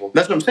super Hey. powerful.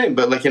 That's what I'm saying.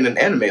 But like in an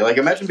anime, like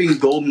imagine being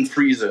Golden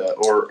Frieza,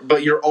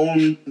 but your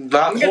own.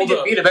 Not I'm gonna Hold get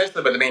up. beat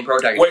eventually by the main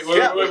protagonist. Wait,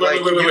 yeah, but, like,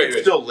 you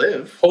can still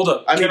live. Hold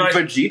up. I mean,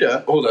 Can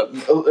Vegeta. Hold up,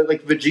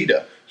 like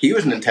Vegeta. He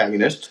was an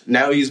antagonist.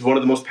 Now he's one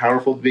of the most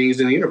powerful beings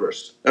in the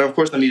universe. And of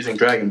course, I'm using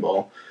Dragon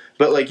Ball.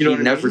 But like, you know, He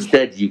what never I mean?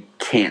 said you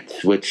can't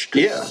switch.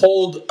 Yeah.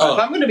 Hold If I'm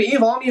up. gonna be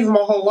evil, I'm evil my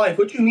whole life.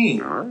 What you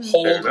mean? Fair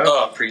Hold enough,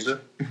 up. Frieza.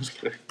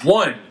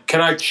 One, can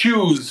I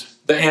choose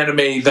the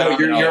anime that No, I'm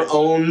you're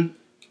in?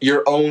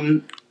 your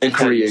own antagonist.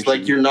 Creation.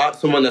 Like you're not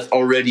someone that's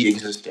already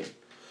existing.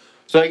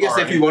 So I guess if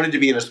Alright. you wanted to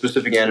be in a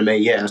specific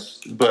anime, yes,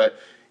 but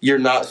you're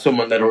not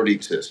someone that already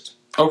exists.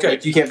 Okay.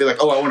 Like you can't be like,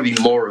 oh, I want to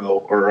be Moro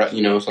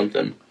or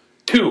something.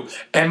 Two,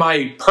 am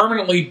I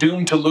permanently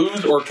doomed to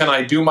lose, or can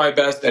I do my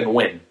best and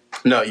win?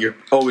 No, you're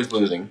always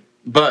losing.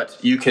 But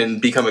you can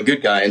become a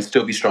good guy and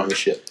still be strong as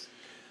shit.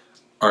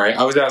 All right,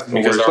 I was asking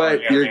because But our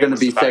you're anime gonna was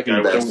be the fact second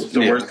that I The, was best. the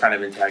Yeah. worst kind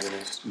of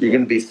antagonist. You're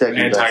gonna be second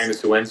best.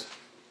 Antagonist who wins.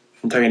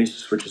 Antagonist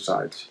just switches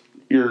sides.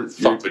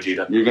 Fuck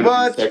Vegeta. You're gonna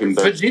But be second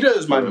best. Vegeta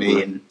is my forever.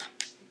 main.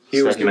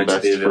 He was Second meant to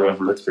best be a villain.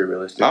 forever. Let's be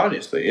realistic.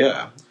 Honestly,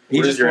 yeah. He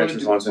What is just your wanted answer,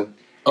 to- Swanson?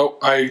 Oh,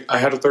 I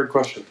had a third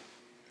question.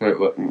 Wait,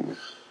 what?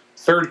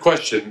 Third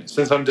question.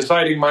 Since I'm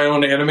deciding my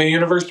own anime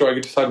universe, do I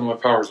get to decide what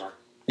my powers are?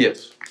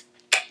 Yes.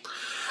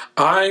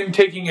 I'm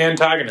taking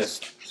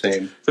antagonist.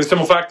 Same. For the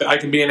simple fact that I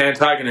can be an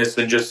antagonist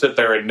and just sit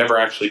there and never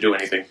actually do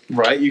anything.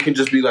 Right? You can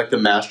just be like the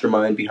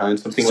mastermind behind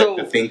something, So-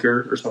 like the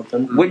thinker or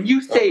something. When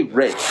you say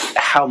rich,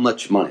 how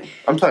much money?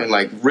 I'm talking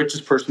like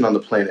richest person on the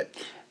planet.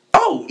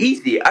 Oh,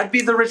 easy. I'd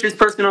be the richest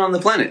person on the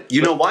planet.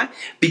 You know why?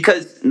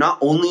 Because not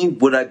only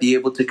would I be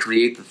able to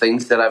create the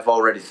things that I've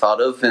already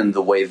thought of and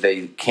the way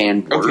they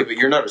can work. Okay, but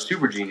you're not a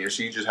super genius,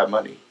 so you just have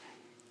money.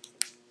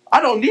 I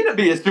don't need to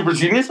be a super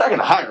genius. I can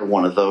hire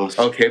one of those.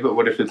 Okay, but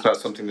what if it's not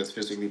something that's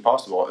physically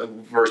possible?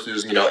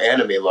 Versus,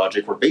 anime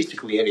logic where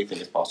basically anything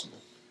is possible.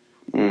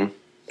 Mm.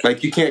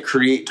 Like, you can't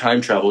create time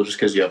travel just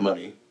because you have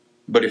money.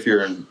 But if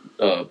you're in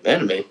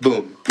anime,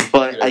 boom.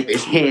 But Yeah, I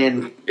basically.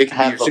 can It can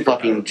be have your a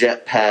fucking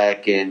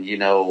jetpack and,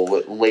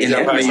 laser.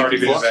 Yeah, Jetpack's you already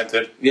can been fly.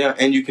 invented. Yeah,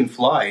 and you can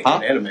fly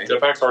Huh? in anime.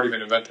 Jetpack's already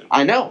been invented.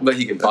 I know. But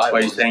he can fly. That's why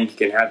one. you're saying you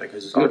can have it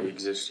because it already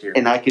exists here.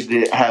 And I could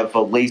have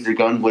a laser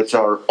gun, which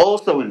are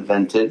also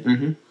invented.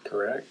 Mhm.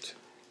 Correct.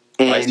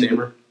 And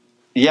Lightsaber.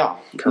 yeah,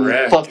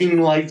 Correct. fucking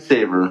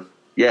lightsaber.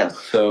 Yes.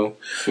 So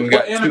we've What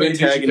got two anime did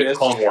you pick? antagonists.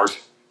 Clone Wars.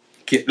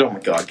 Oh my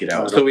god, get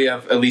out. So we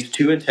have at least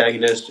two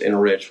antagonists and a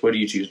rich. What do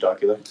you choose,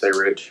 Docula? Say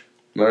rich.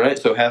 Alright,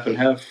 so half and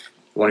half.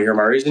 Want to hear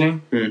my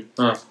reasoning?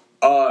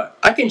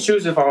 I can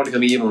choose if I want to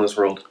be evil in this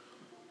world.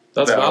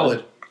 That's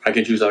valid. I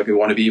can choose if I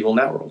want to be evil in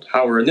that world.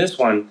 However, in this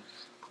one,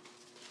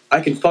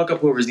 I can fuck up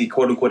whoever's the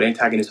quote-unquote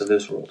antagonist of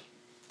this world.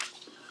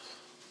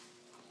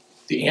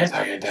 The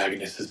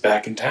anti-antagonist is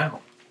back in town.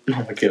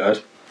 Oh my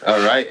god.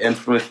 Alright, and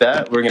with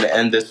that, we're going to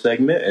end this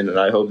segment, and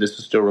I hope this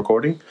is still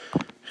recording.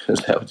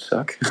 Because that would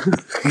suck.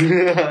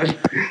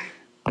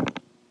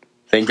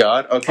 Thank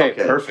God. Okay,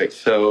 Okay. perfect.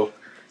 So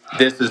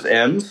this is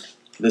M's,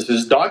 This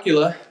is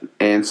Docula.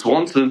 And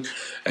Swanson.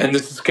 And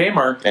this is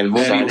Kmart. and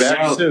we'll Signing be back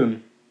out.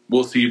 soon.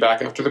 We'll see you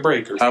back after the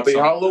break. Or Happy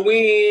something.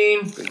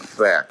 Halloween!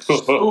 Facts.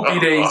 Spooky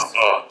days.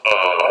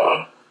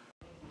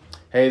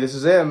 Hey, this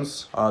is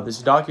Ems, This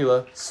is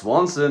Docula.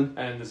 Swanson.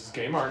 And this is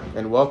Kmart.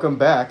 and welcome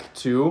back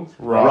to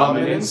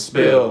Ramen and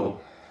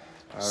Spill.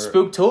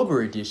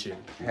 Spooktober edition.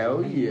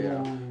 Hell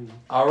yeah.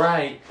 All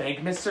right. Thank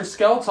Mr.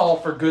 Skeletal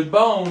for good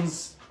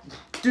bones.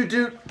 Doot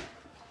doot.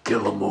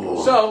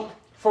 So,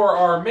 for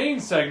our main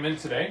segment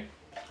today,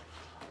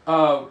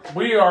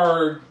 we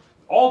are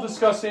all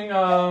discussing,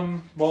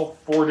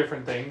 4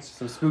 different things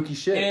Some spooky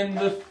shit. in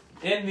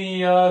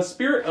the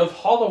spirit of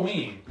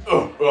Halloween.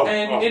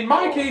 And in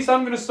my case,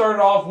 I'm going to start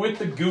it off with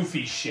the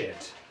goofy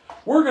shit.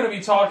 We're going to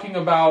be talking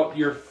about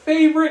your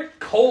favorite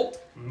cult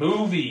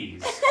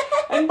movies.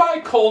 And by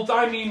cult,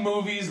 I mean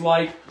movies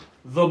like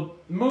the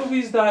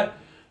movies that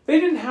they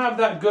didn't have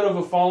that good of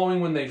a following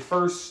when they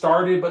first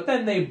started, but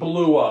then they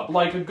blew up.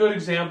 Like a good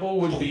example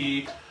would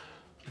be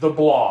The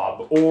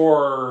Blob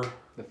or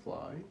The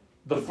Fly.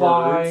 The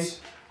Fly.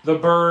 Birds. The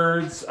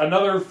Birds.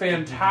 Another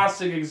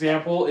fantastic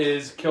example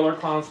is Killer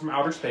Clowns from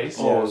Outer Space.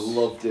 Oh, I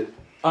loved it.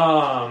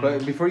 But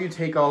before you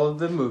take all of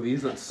the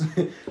movies, let's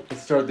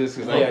start this.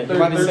 Cause Yeah, you There-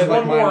 might have there's said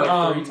like one more, mine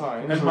like 3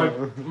 times.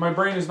 and my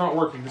brain is not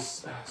working.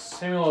 This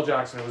Samuel L.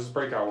 Jackson. It was his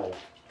breakout role.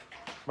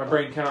 My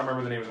brain cannot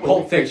remember the name of the movie.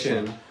 Pulp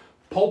Fiction.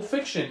 Pulp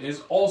Fiction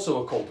is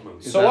also a cult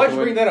movie. So why'd you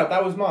bring that up?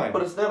 That was mine.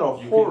 But it's not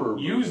a You horror. can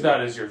use that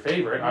as your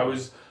favorite. I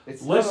was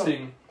It's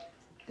listing.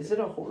 Is it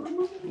a horror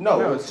movie?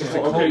 No, it's just a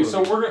cult Okay, movie.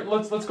 so we're gonna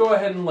let's go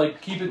ahead and like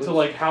keep it to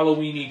like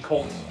Halloweeny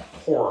cult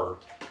horror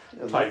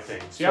type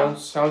things. Yeah.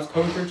 Sounds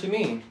kosher to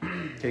me.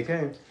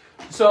 KK.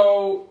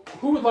 So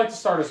who would like to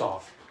start us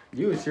off?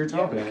 You, it's your Yeah,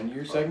 topic. man.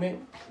 Your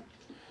segment.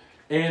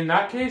 In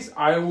that case,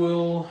 I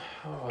will.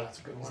 Oh, that's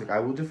a good He's one. like, I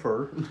will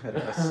defer. At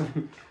us.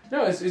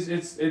 No,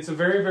 it's a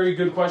very very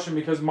good question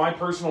because my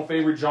personal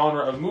favorite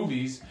genre of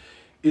movies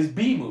is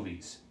B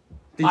movies.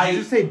 Did you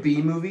just say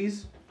B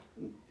movies?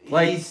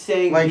 Like- He's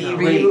saying like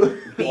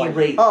B-rate.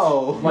 B-rate.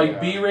 Oh. Like Yeah.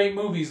 B-rate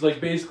movies, like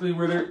basically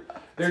where they're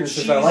Since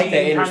cheesy I like that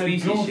and kind of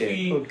interspecies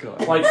goofy. shit. Oh,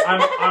 God. Like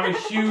I'm a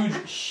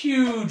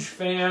huge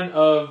fan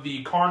of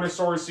the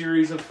Carnosaur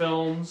series of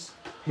films.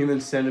 Human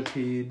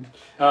Centipede.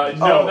 No,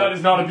 Oh. that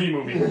is not a B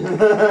movie.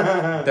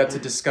 That's a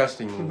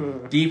disgusting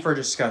movie. D for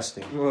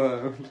disgusting.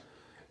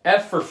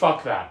 F for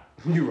fuck that.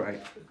 You're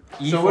right.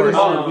 E So for what is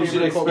Um, We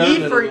should E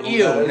experiment for a little,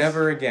 ew. guys.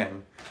 Never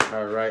again.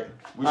 All right.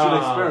 We should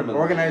experiment.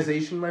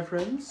 Organization, my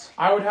friends.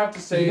 I would have to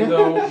say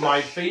though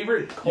my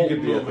favorite cult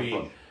could be at the movie,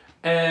 front.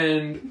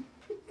 and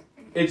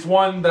it's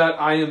one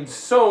that I am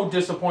so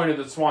disappointed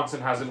that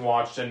Swanson hasn't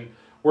watched, and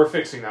we're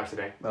fixing that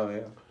today. Oh yeah.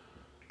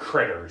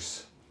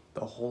 Critters.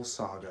 The whole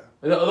saga.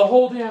 The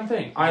whole damn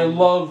thing. I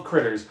love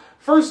Critters.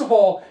 First of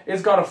all,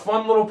 it's got a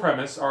fun little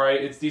premise,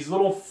 alright? It's these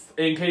little,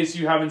 in case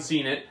you haven't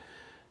seen it,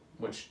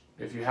 which,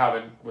 if you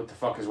haven't, what the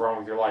fuck is wrong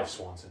with your life,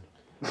 Swanson?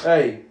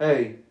 Hey.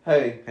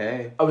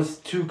 Hey. I was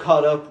too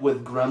caught up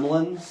with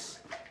Gremlins.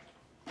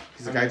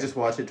 He's like, I just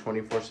watch it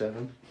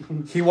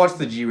 24/7. He watched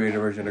the G-rated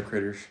version of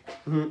Critters.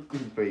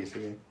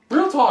 Basically.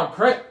 Real talk,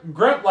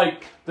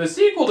 like, the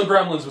sequel to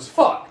Gremlins was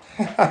fucked,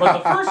 but the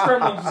first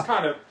Gremlins was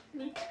kind of,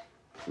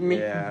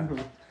 Yeah.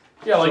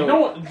 yeah, like, So, no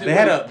one... They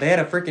had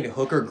a freaking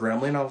hooker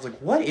gremlin. I was like,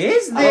 what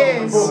is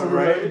this?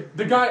 Right.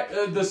 The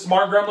guy, the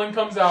smart gremlin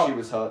comes out, She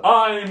was hot.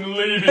 I'm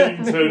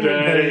leaving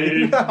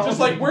today. Just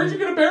like, where'd you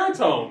get a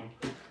baritone?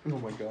 Oh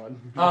my god.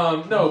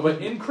 No,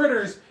 but in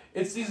Critters,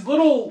 it's these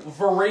little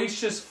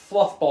voracious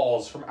fluff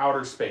balls from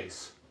outer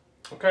space.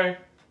 Okay?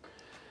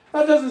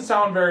 That doesn't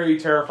sound very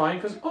terrifying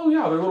because, oh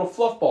yeah, they're little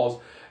fluff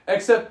balls.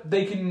 Except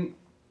they can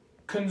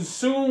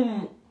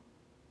consume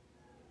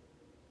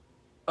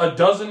a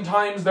dozen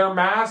times their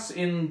mass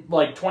in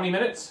like 20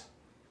 minutes.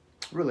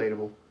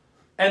 Relatable.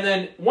 And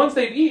then once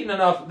they've eaten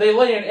enough, they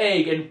lay an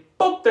egg and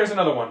boop, there's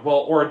another one. Well,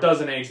 or a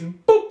dozen eggs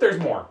and boop, there's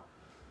more.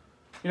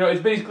 You know,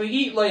 it's basically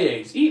eat, lay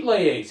eggs, eat,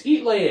 lay eggs,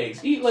 eat, lay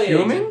eggs, eat, lay eggs.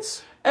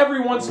 Humans?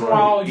 Every once in a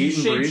while, you Eat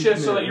and shape breed,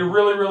 shift so that yeah. you're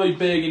really, really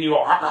big and you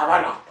go.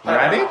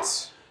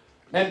 Rabbits?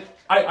 And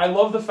I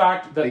love the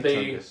fact that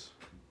Big fungus.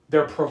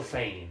 they're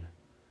profane.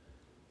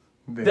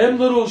 Them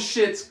little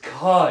shits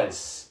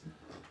cuss.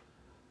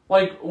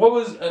 Like, what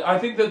was... I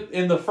think that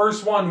in the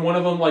first one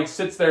of them, like,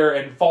 sits there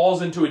and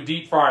falls into a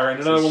deep fryer, and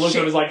another one looks at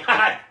him and is like,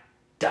 ha,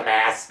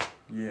 dumbass.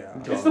 Yeah.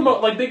 It's the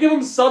like, they give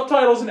them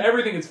subtitles and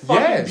everything. It's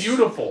fucking Yes.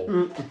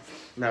 beautiful.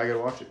 Now I gotta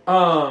watch it.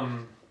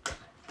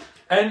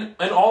 And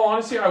in all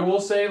honesty, I will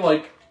say,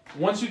 like,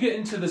 once you get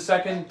into the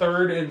second,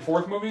 third, and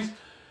fourth movies,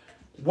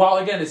 while,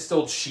 again, it's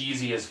still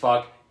cheesy as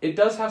fuck, it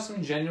does have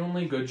some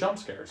genuinely good jump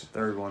scares.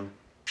 Third one.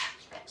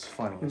 It's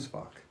funny as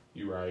fuck.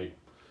 You right.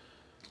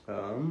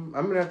 I'm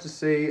gonna have to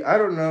say I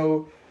don't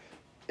know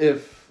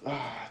if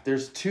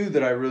there's two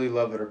that I really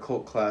love that are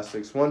cult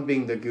classics. One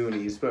being The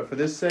Goonies, but for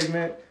this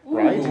segment,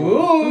 right?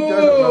 Who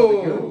doesn't love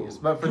The Goonies?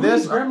 But for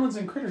Goonies, this, Gremlins,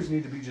 and Critters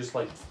need to be just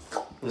like,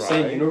 The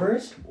same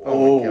universe?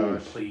 oh my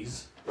gosh.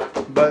 please.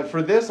 But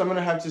for this, I'm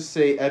gonna have to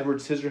say Edward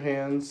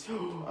Scissorhands.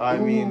 I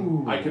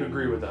mean, I can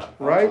agree with that.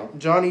 right?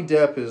 Johnny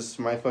Depp is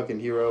my fucking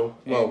hero.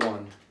 Well,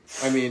 A1.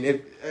 I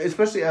mean,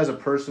 especially as a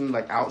person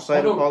like outside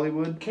of Although-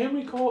 Hollywood. Can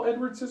we call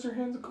Edward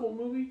Scissorhands a cult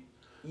movie?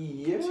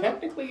 Yeah.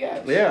 Technically,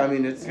 yes. Yeah, I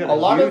mean, it's got A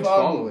lot huge of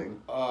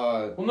following.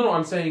 Well, no,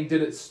 I'm saying,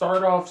 did it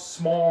start off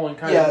small and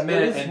kind Yeah, of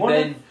there meh, is and one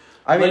then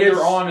I mean, later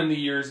it's- on in the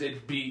years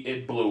it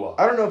blew up?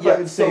 I don't know if Yeah, I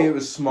would say so- it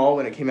was small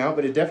when it came out,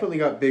 but it definitely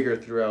got bigger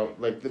throughout.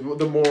 Like the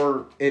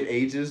more it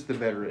ages, the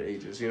better it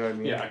ages. You know what I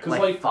mean? Yeah, because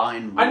Like, like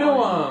fine. I know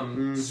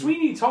wine.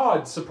 Sweeney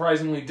Todd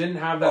surprisingly didn't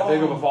have that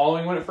big of a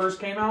following when it first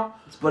came out.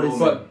 but it's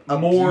But a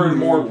more and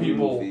more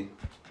beautiful people. movie.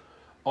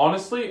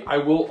 Honestly,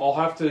 I'll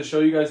have to show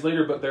you guys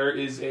later, but there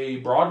is a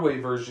Broadway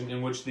version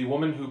in which the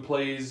woman who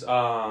plays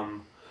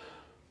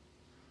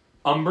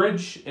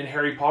Umbridge in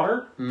Harry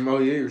Potter Oh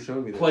yeah, you're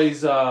showing me that.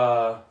 plays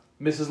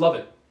Mrs.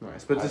 Lovett.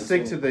 Nice, but to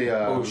stick to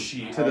the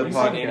She to the I've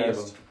seen any of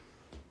podcast. them.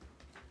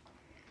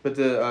 But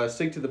to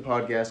stick to the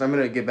podcast, I'm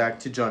gonna get back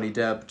to Johnny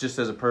Depp just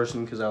as a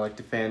person because I like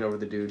to fan over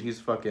the dude. He's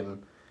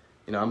fucking,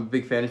 I'm a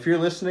big fan. If you're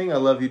listening, I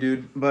love you,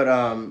 dude. But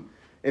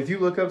if you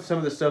look up some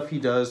of the stuff he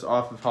does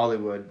off of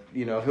Hollywood,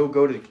 you know, he'll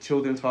go to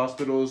children's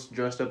hospitals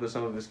dressed up as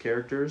some of his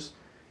characters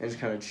and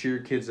just kind of cheer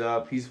kids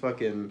up. He's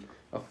fucking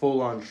a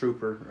full-on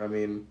trooper. I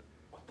mean,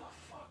 What the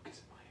fuck is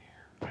in my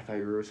hair? I thought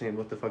you were saying,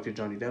 what the fuck did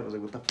Johnny Depp? I was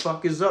like, what the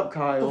fuck is up,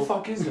 Kyle? What the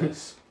fuck is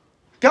this?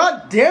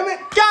 God damn it!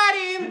 Got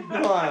him!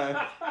 Come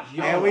on.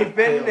 And we've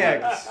been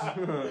next.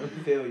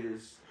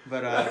 Failures.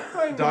 But,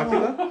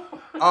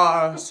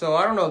 Docula? So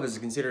I don't know if this is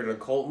considered a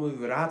cult movie,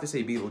 but I have to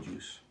say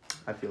Beetlejuice.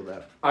 I feel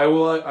that. I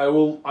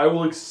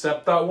will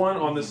accept that one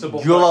on the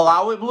simple. You'll fact-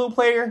 allow it, Blue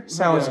Player?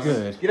 Sounds Yes.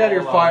 good. Get out of here,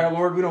 Hold on. Fire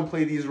Lord. We don't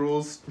play these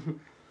rules.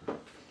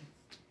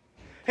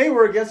 Hey,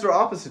 we're against our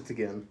opposites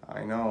again.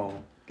 I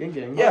know. Gang,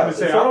 gang. I was gonna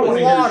say, it's I don't all want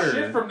to hear water.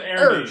 shit from the Air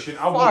Earth, Nation.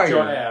 I'll fire, whoop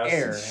your ass.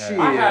 air. Shit.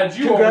 I had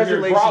you over here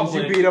Congratulations,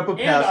 groveling, you beat up a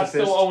and I pacifist.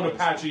 still own a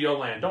patch of your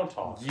land. Don't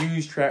talk.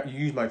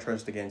 Use my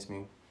trust against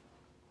me.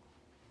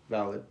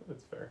 Valid.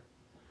 That's fair.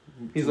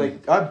 He's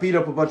like, I beat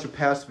up a bunch of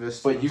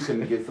pacifists. But you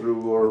couldn't get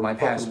through or My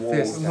past fucking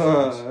fist.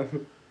 walls.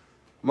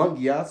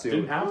 Monkey Didn't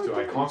Yatsu. have to.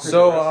 I conquered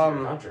So, the rest of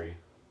your country.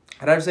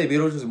 I'd have to say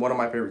Beetlejuice is one of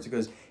my favorites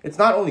because it's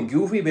not only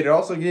goofy, but it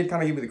also did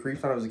kind of give me the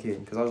creeps when I was a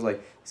kid. Because I was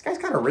like, this guy's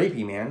kind of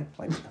rapey, man.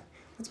 Like,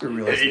 let's be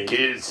realistic.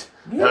 kids,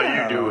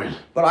 Yeah.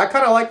 But I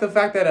kind of like the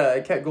fact that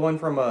it kept going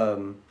from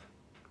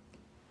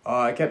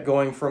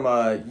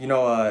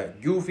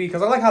goofy,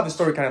 because I like how the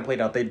story kind of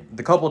played out.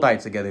 The couple died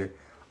together.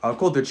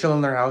 Cool, they're chilling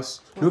in their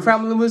house. New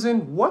family moves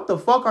in. What the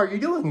fuck are you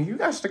doing? You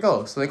guys to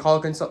go. So they call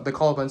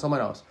upon someone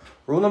else.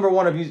 Rule number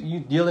one of you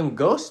dealing with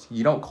ghosts,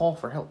 you don't call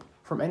for help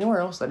from anywhere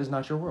else that is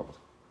not your world.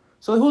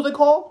 So who they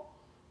call?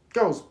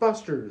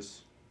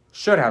 Ghostbusters.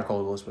 Should have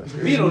called Ghostbusters.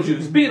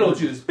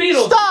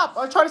 Beetlejuice. Stop!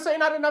 I was trying to say it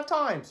not enough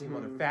times. You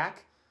motherfucker. Yeah,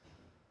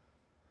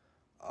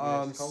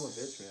 just call him a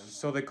bitch, man.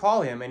 So they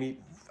call him, and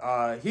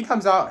he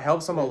comes out,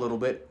 helps them a little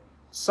bit,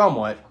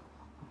 somewhat,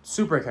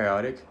 super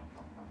chaotic.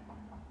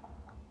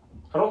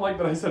 I don't like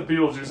that I said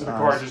Beetlejuice and the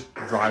car just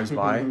drives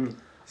by,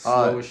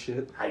 Slow as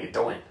shit. How you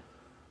doing?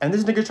 and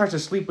this nigga tries to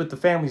sleep with the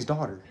family's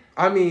daughter.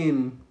 I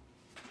mean,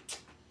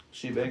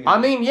 She begging. I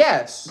mean,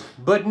 yes,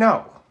 but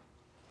no.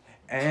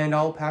 And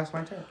I'll pass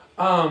my turn.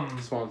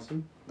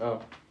 Swanson. Oh.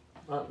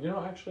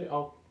 Actually,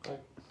 go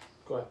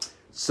ahead.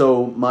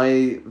 So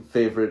my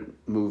favorite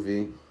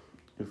movie,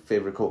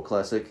 favorite cult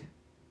classic,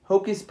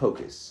 Hocus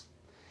Pocus.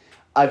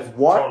 I've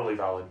Totally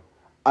valid.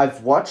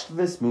 watched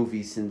this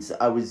movie since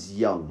I was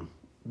young,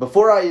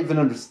 before I even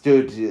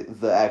understood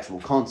the actual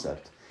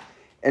concept.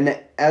 And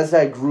as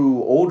I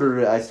grew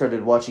older, I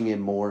started watching it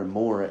more and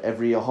more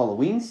every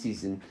Halloween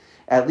season,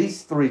 at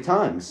least 3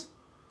 times.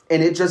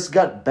 And it just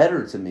got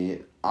better to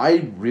me.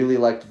 I really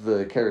liked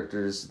the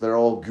characters. They're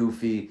all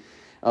goofy.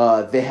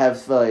 They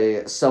have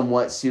a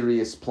somewhat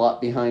serious plot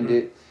behind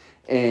it.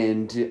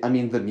 And, I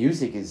mean, the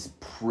music is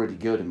pretty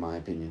good, in my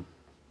opinion.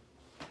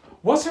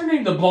 What's her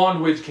name? The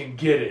blonde witch can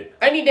get it.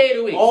 Any day of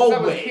the week.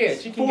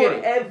 Always. She can get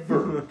it.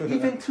 Forever.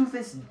 Even to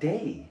this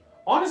day.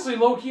 Honestly,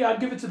 low key,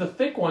 I'd give it to the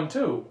thick one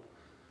too.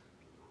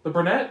 The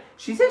brunette.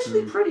 She's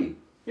actually pretty.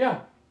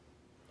 Yeah.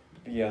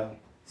 Yeah.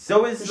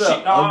 So is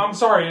the... I'm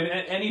sorry.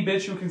 Any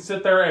bitch who can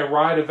sit there and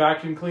ride a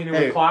vacuum cleaner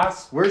Hey. with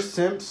class. We're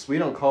simps. We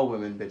don't call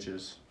women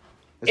bitches.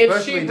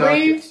 If she Docu-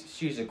 breathes,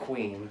 she's a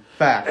queen.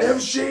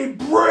 Facts. she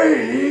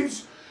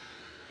breathes,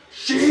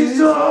 she's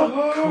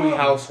a Queen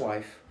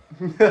housewife.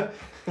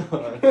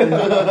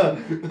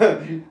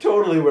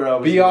 Totally where I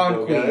was Beyond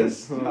gonna go,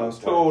 guys. Queens.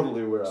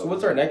 Totally where I was. So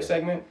what's our next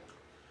segment?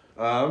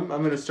 I'm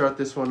going to start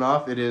this one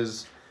off. It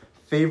is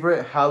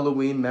favorite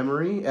Halloween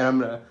memory, and I'm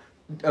going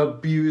to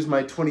abuse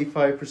my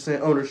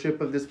 25%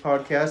 ownership of this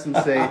podcast and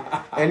say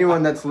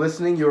anyone that's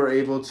listening, you're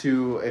able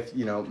to, if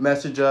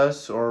message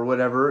us or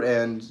whatever,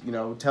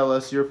 and tell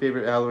us your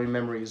favorite Halloween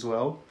memory as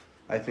well.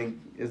 I think,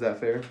 is that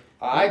fair?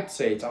 I'd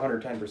say it's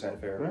 110%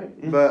 fair.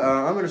 Right. But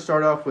I'm going to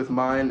start off with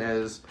mine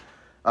as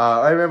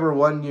I remember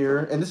one year,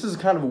 and this is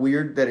kind of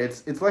weird that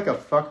it's like a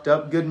fucked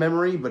up good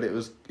memory, but it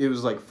was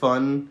like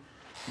fun.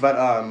 But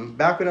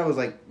back when I was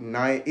like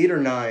 8 or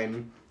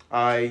 9,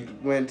 I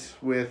went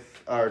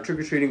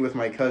trick-or-treating with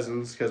my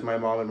cousins because my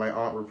mom and my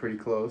aunt were pretty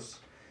close.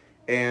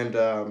 And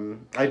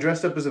I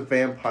dressed up as a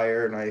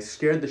vampire, and I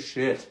scared the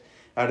shit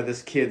out of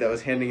this kid that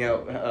was handing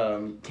out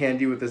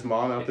candy with his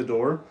mom out the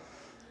door.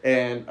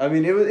 And I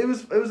mean, it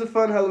was a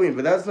fun Halloween,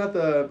 but that's not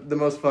the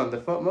most fun.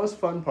 The most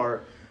fun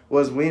part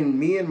was when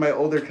me and my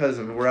older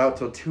cousin were out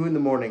till 2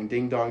 a.m.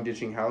 ding dong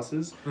ditching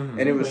houses, and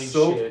it was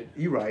Shit.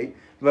 you're right.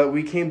 But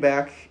we came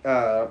back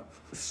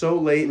so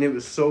late, and it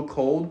was so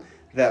cold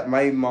that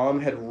my mom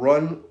had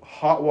run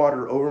hot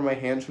water over my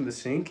hands from the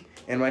sink,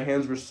 and my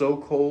hands were so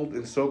cold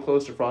and so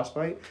close to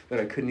frostbite that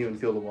I couldn't even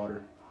feel the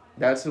water.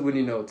 That's when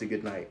you know it's a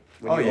good night.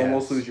 When you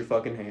almost lose your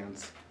fucking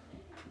hands.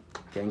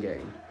 Gang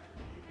gang.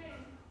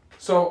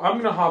 So I'm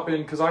gonna hop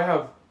in because I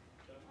have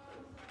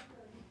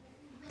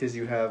Because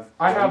you have...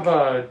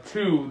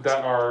 two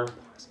that are.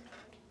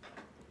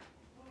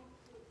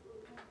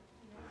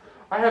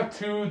 I have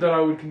two that I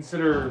would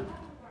consider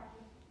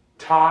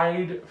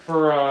tied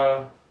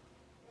for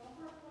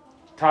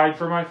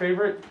my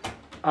favorite.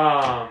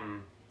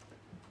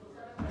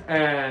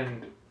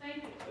 And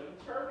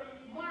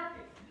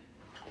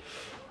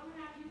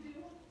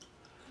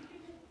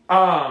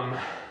Oh,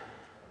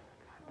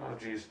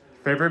 jeez.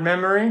 Favorite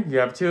memory? You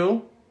have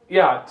two?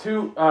 Yeah,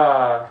 two.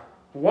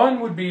 One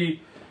would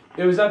be,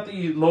 it was at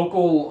the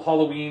local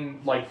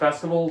Halloween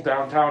festival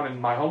downtown in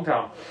my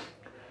hometown,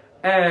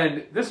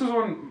 and this was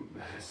when.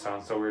 This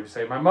sounds so weird to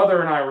say. My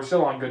mother and I were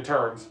still on good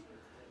terms.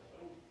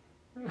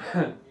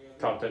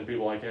 Top 10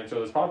 people I can't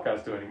show this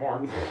podcast to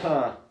anymore.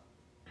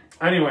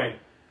 Anyway,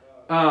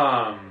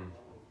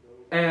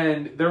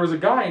 and there was a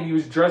guy and he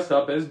was dressed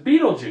up as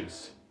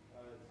Beetlejuice.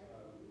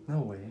 No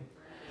way.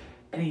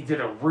 And he did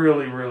a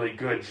really, really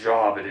good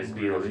job at his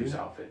Beetlejuice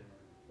outfit.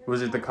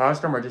 Was it the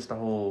costume or just the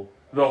whole?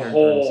 The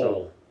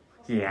whole.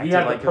 He He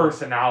had the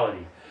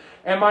personality.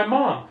 And my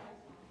mom,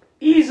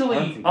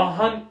 easily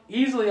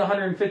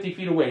 150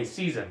 feet away,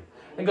 sees him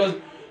and goes,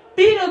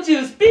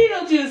 Beetlejuice,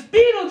 Beetlejuice,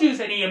 Beetlejuice.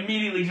 And he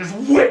immediately just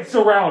whips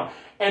around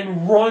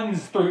and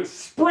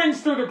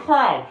sprints through the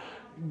crowd,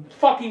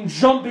 fucking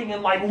jumping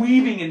and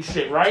weaving and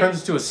shit, right? Turns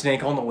into a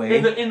snake on the way.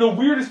 In the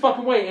weirdest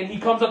fucking way. And he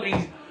comes up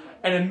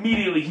and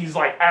immediately he's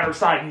at her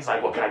side and he's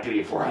like, what can I do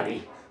you for,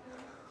 honey?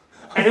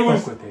 And it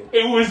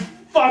was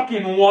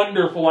fucking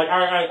wonderful.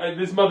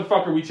 This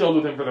motherfucker, we chilled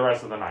with him for the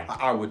rest of the night.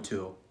 I would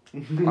too. I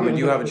mean, do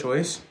you have a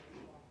choice?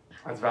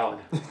 That's valid.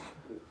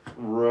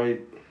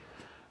 Right.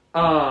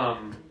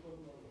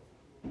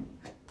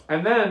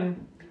 And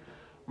then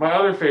my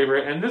other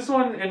favorite, and this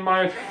one in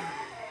my,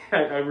 I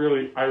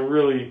really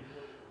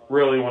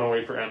want to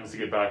wait for Ems to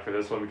get back for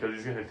this one because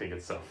he's gonna think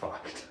it's so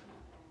fucked.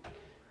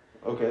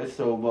 Okay,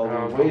 so while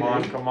we're Come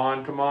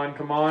waiting,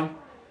 come on.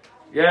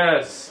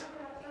 Yes.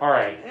 All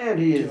right. and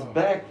he is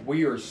back.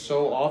 We are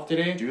so off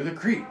today. Do the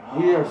creep.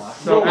 We are So-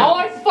 so. Oh,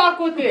 I fuck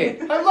with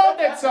it. I love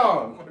that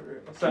song.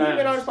 So Even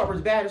Ems, Honest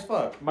Popper's bad as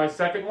fuck. my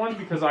second one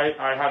because I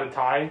had a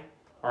tie.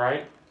 All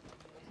right.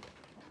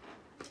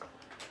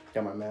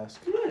 Got my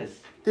mask. Nice.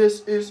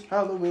 This is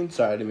Halloween.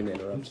 Sorry, I didn't mean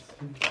to interrupt.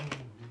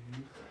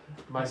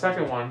 My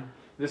second one.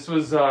 This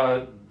was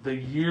the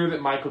year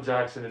that Michael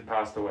Jackson had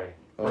passed away,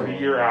 or the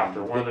year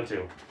after, one of the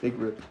two. Big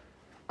rip.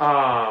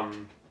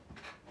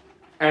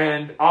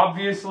 And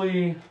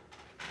obviously,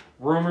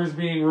 rumors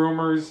being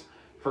rumors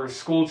for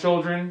school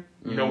children,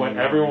 you know what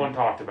everyone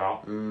talked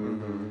about.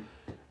 Mm-hmm.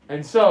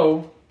 And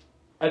so,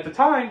 at the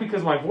time,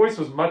 because my voice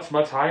was much,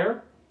 much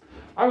higher,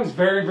 I was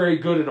very, very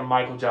good at a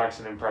Michael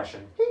Jackson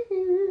impression.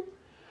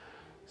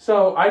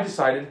 So I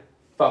decided,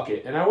 fuck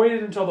it. And I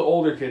waited until the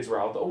older kids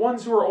were out. The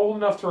ones who were old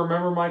enough to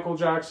remember Michael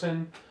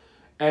Jackson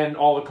and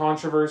all the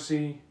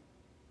controversy,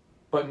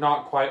 but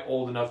not quite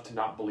old enough to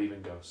not believe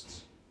in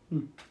ghosts.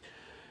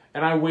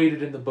 And I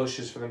waited in the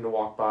bushes for them to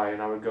walk by,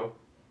 and I would go,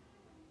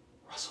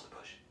 Russell the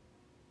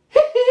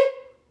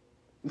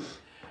bush.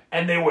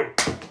 And they would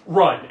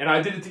run. And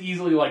I did it to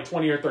easily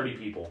 20 or 30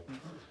 people.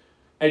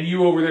 And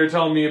you over there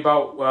telling me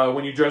about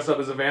when you dress up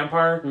as a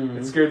vampire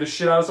and scared the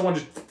shit out of someone,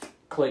 just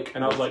click.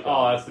 And I was like,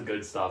 oh, that's the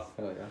good stuff.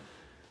 Hell yeah.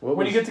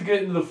 When you get to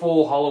get into the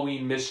full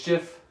Halloween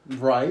mischief.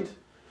 Right.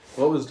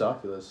 What was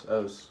Doculus?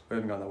 We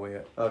haven't gone that way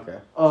yet. Okay.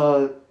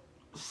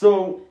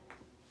 So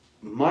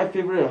my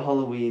favorite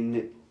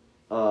Halloween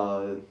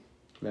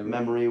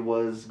memory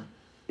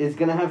is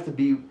gonna have to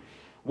be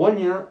one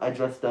year I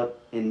dressed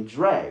up in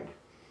drag.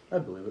 I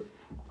believe it.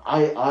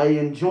 I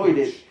enjoyed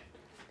it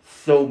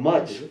so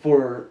much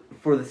for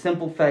the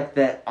simple fact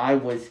that I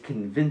was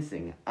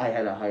convincing. I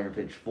had a higher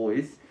pitched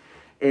voice,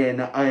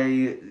 and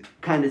I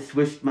kind of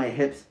swished my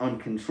hips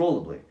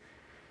uncontrollably.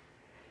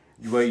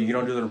 Wait, you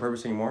don't do that on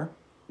purpose anymore?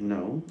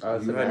 No.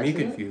 You had me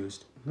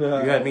confused. You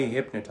had me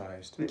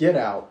hypnotized. Get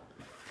out.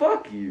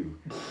 Fuck you.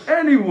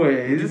 I'm giving you a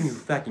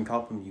Anyways. fucking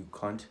compliment, you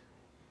cunt.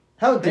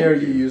 How dare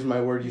you use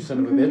my word, you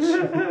son of a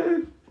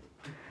bitch?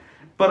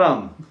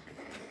 But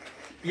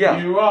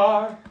yeah. You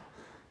are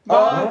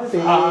My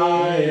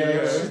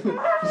fire.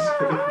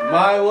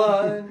 My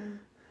one.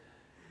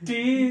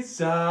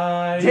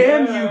 desire.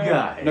 Damn you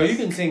guys. No, you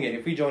can sing it.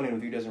 If we join in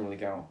with you, it doesn't really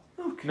count.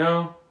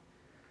 No.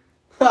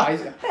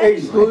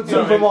 Excludes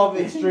him from all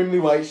the extremely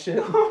white shit.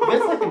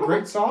 That's like a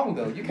great song,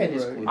 though. You can't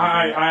exclude it.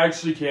 I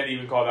actually can't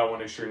even call that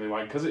one extremely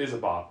white because it is a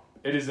bop.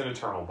 It is an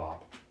eternal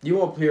bop. You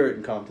won't hear it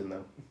in Compton,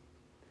 though.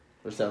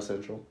 Or South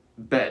Central.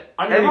 Bet.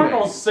 I mean, I'm not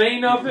gonna say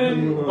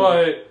nothing,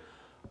 but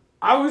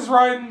I was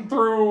riding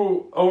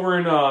through over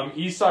in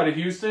east side of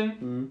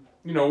Houston,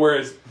 you know, where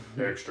it's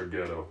extra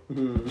ghetto.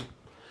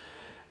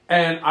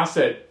 And I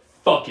said,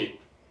 fuck it.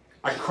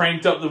 I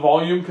cranked up the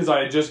volume because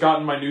I had just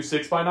gotten my new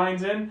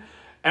 6x9s in,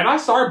 and I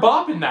started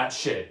bopping that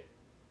shit.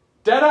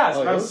 Dead ass.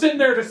 Oh, And I'm yeah? sitting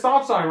there at a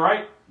stop sign,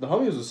 right? The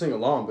homies will sing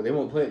along, but they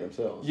won't play it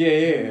themselves.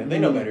 Yeah. They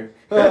know better.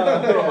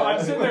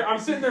 I'm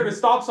sitting there at a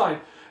stop sign,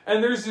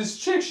 and there's this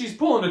chick, she's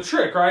pulling a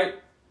trick, right?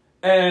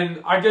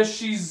 And I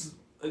guess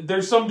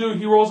there's some dude,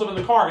 he rolls up in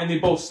the car, and they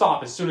both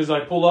stop as soon as I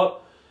pull up.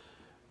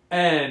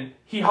 And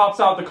he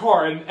hops out the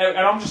car, and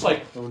I'm just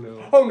like, Oh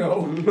no. Oh,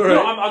 no.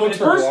 no, I'm Looks at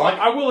for first, Glock.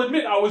 I will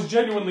admit, I was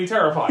genuinely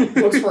terrified.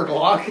 Looks for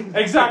Glock.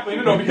 Exactly,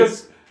 no,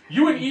 because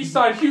you in East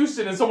Side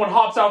Houston, and someone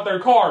hops out their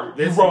car,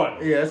 you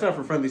run. Yeah, that's not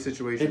for friendly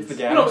situations. Hits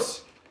the No,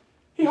 gas.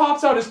 He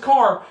hops out his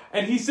car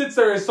and he sits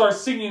there and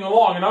starts singing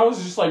along. And I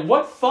was just like,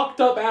 what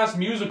fucked up ass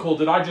musical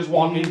did I just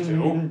walk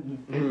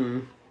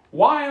into?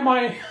 Why am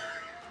I...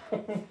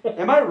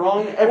 Am I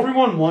wrong?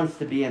 Everyone wants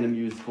to be in a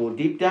musical.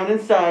 Deep down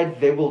inside,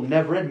 they will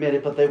never admit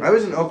it, but they. I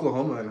was in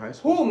Oklahoma in high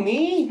school. Who,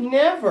 me?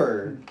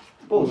 Never.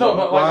 No,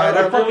 but like,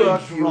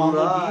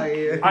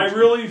 I I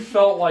really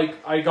felt like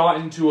I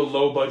got into a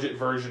low budget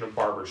version of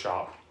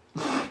Barbershop.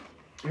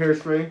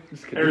 Hairspray.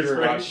 Just kidding.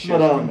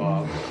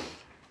 Hairspray.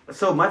 But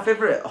so my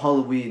favorite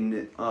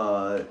Halloween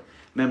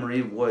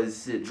memory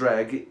was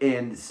drag,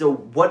 and so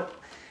what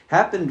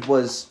happened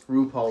was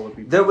RuPaul would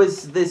be. there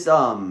was this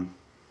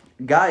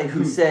guy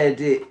who said,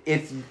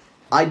 if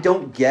I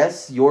don't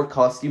guess your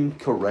costume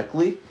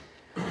correctly,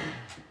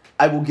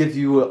 I will give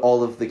you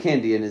all of the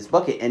candy in his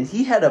bucket. And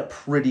he had a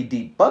pretty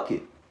deep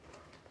bucket.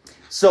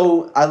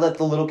 So I let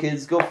the little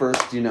kids go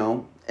first,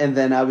 and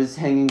then I was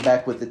hanging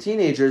back with the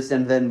teenagers,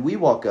 and then we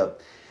walk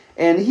up.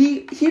 And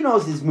he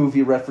knows his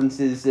movie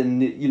references,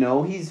 and,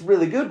 he's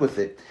really good with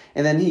it.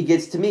 And then he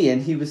gets to me,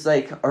 and he was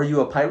like, "Are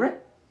you a pirate?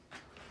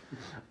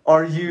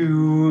 Are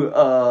you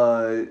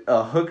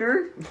a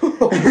hooker?"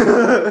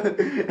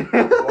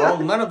 Well,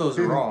 none of those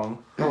are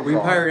wrong. We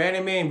pirate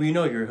anime, and we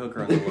know you're a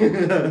hooker on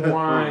the low.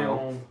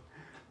 Wow.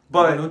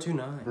 But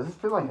 1029. Does this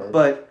feel like her?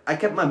 But I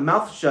kept my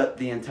mouth shut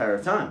the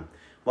entire time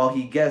while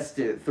he guessed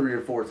it 3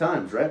 or 4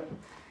 times, right?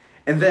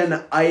 And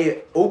then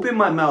I opened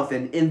my mouth,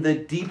 and in the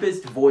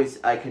deepest voice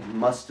I could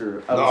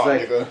muster, I was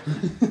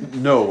like,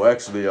 "No,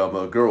 actually, I'm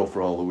a girl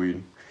for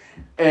Halloween."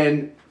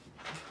 And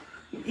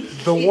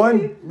The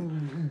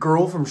one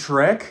girl from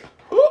Shrek?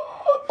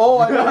 Oh,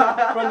 I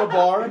know. From the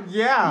bar.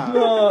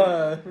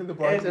 Yeah. From the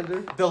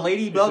bartender. The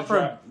ladybug She's a from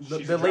drag- the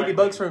she's a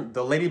ladybugs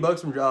drag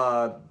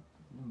from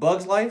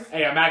Bug's Life.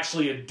 Hey, I'm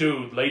actually a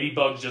dude.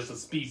 Ladybug's just a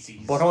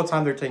species. But the whole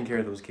time they're taking care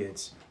of those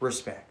kids.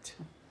 Respect.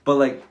 but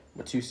like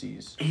With 2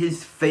 C's.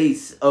 his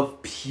face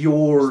of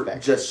pure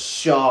Respect. just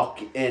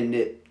shock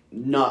and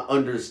not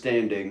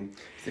understanding.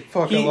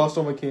 Fuck, I He- lost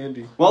all my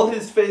candy. While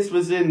his face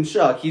was in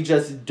shock, he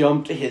just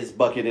dumped his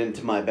bucket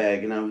into my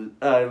bag, and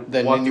I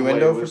The walked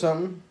innuendo away for with,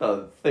 something?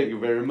 "Oh, thank you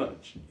very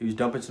much." He was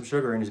dumping some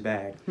sugar in his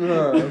bag.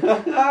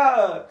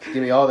 Give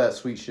me all that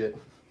sweet shit.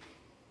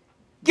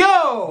 You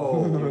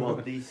Go!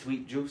 want these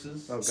sweet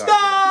juices? Oh, God. Stop!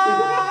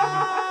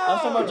 I'm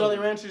talking about Jolly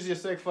Ranchers, you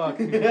sick fuck.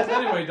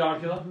 Anyway,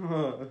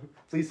 Docula.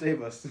 Please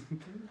save us.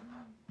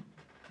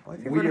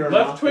 We are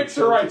Left not Twix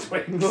the or right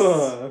children.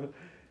 Twix?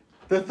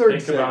 The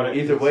third Think about segment.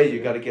 it. Either way,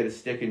 you got to get a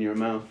stick in your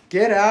mouth.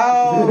 Get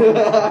out!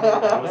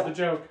 That was the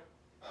joke.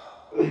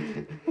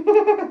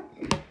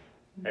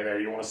 Hey there,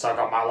 you want to suck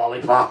on my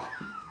lollipop?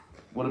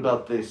 What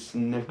about this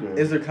Snicker?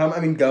 Is there gum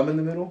in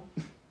the middle?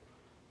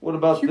 What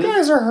about You this?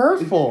 guys are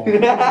hurtful.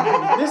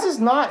 This is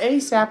not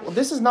ASAP.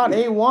 This is not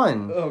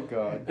A1. Oh,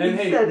 God. And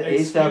He hey, said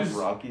ASAP excuse,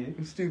 Rocky.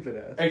 Stupid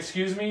ass.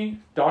 excuse me,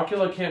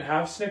 Docula can't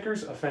have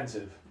Snickers?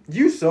 Offensive.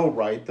 You so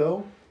right,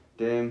 though.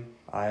 Damn.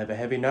 I have a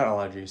heavy nut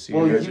allergy, so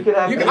Well, you guys you could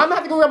have. I'm gonna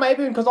have to go grab my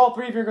apron because all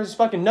 3 of you are just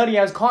fucking nutty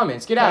ass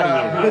comments. Get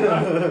out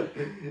of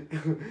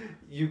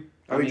here.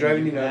 Are we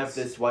driving you can nuts?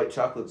 have this white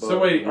chocolate bar. So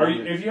wait, if you want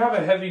it. if you have a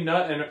heavy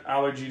nut and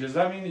allergy, does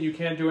that mean that you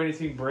can't do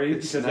anything brave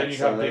It's because then you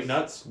snack have big size.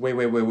 nuts? Wait.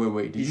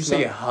 Did you It's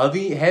say not-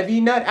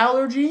 heavy nut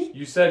allergy?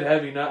 You said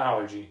heavy nut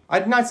allergy. I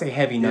did not say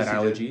heavy nut Yes, you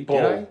allergy. did.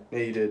 Did I? Yeah,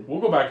 you did.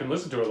 We'll go back and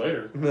listen to it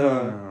later.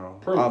 No.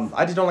 Proof.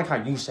 I just don't like how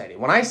you said it.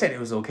 When I said it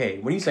was okay.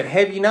 When you said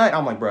heavy nut,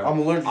 I'm like, bro. I'm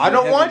allergic to I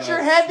don't heavy want nuts.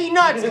 your heavy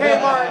nuts,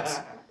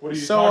 Kmart. What are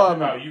you So, talking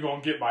about? You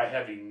gonna get my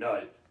heavy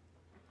nut?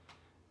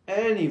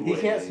 Anyway. He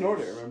can't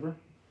snort it, remember?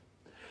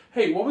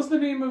 Hey, what was the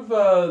name of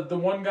the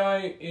one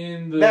guy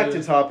in the? Back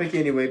to topic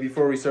anyway,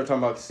 before we start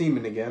talking about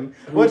semen again.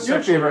 Who What's your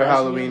sexually favorite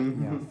harassing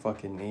Halloween? Yeah,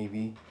 fucking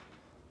Navy.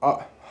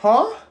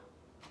 Huh?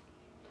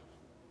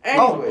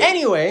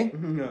 Anyway.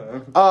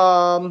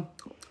 My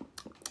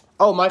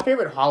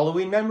favorite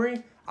Halloween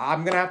memory.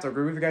 I'm gonna have to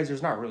agree with you guys.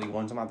 There's not really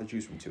one, so I'm gonna have to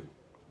choose from 2.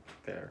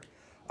 Fair.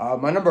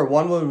 My number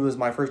 1 one was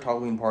my first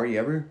Halloween party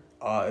ever.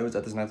 It was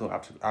at this nice little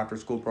after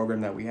school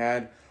program that we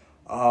had.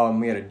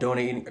 We had a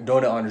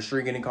donut on a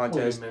string getting Wait a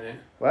contest. minute.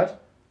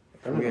 What?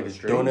 We had a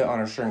donut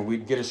on a string.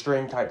 We'd get a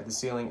string tied to the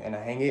ceiling and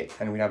hang it,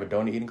 and we'd have a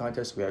donut eating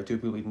contest. We had 2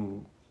 people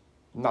eating,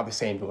 not the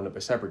same donut,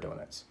 but separate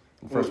donuts.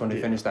 And the first one to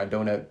finish that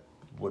donut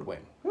would win.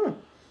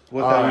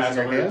 Without as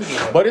using your always.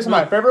 hands? But it's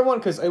my favorite one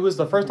because it was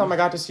the first time I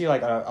got to see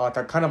like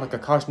a kind of like a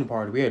costume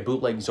party. We had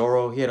bootleg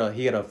Zorro. He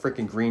had a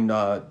freaking green.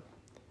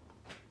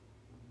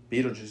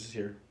 Beetlejuice is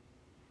here.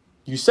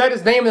 You said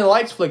his name and the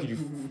lights flickered.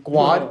 You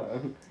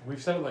quad.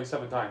 We've said it like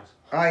 7 times.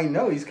 I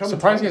know, he's coming.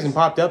 Surprised he hasn't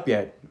popped up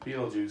yet.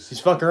 Beetlejuice. He's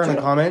fucking her in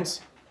the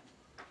comments.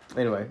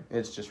 Anyway,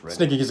 it's just red.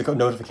 Snicky gets a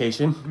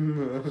notification.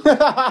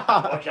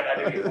 What can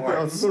I do for?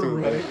 That's stupid.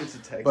 Right? It's a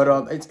text.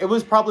 But it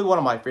was probably one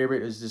of my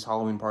favorite is this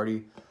Halloween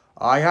party.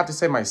 I have to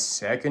say my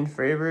second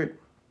favorite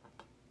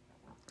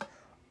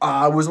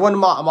was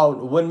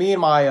when me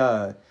and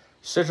my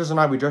sisters and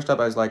I, we dressed up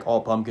as like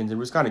all pumpkins. It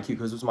was kind of cute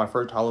because it was my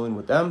first Halloween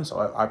with them,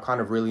 so I kind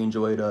of really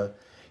enjoyed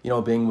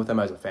being with them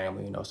as a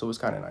family, so it was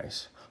kind of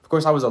nice. Of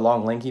course, I was a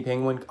long lanky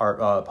penguin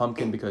or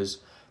pumpkin because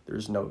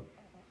there's no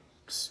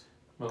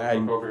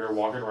Motherfucker over here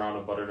walking around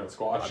a butternut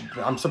squash.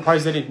 I'm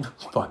surprised they didn't.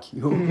 Fuck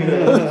you.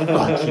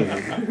 Fuck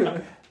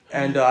you.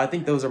 And I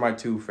think those are my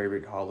two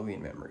favorite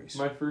Halloween memories.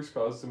 My first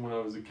costume when I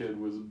was a kid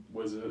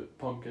was a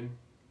pumpkin.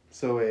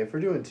 So wait, if we're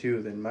doing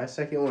two, then my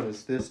second one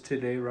is this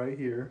today right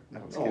here. No,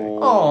 I'm just kidding.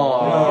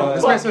 Oh,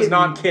 this man says, "No,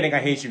 I'm kidding. I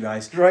hate you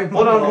guys." Right.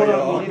 Hold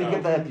on. We need to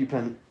get the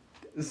EpiPen.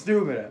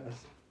 Stupid ass.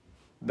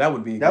 That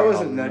would be. That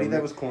wasn't nutty.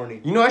 That was corny.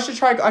 You know, I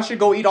should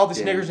go eat all the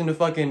Snickers in the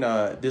fucking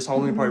this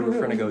Halloween party we're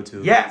gonna go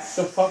to. Yes.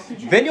 The fuck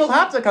did you? Then you'll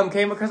have to come,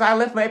 Kane, because I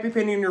left my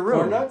EpiPen in your room.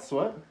 Corn nuts?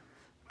 What?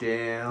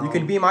 Damn. You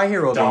can be my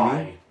hero,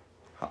 Die. baby.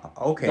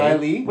 Okay.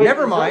 Diley? Wait,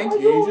 Never is that mind. why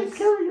you always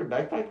carry your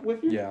backpack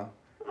with you? Yeah.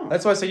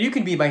 That's why I said you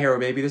can be my hero,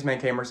 baby. This man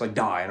came and was like,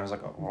 die, and I was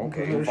like, oh,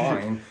 okay,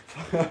 fine.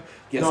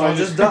 Guess No, I'll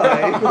just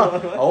die.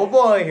 Oh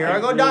boy, here I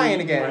go dying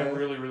I again.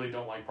 really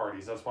don't like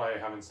parties. That's why I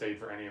haven't stayed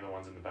for any of the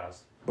ones in the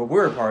past. But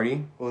we're a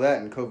party. Well,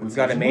 that and COVID. We've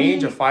got a season.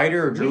 mage, a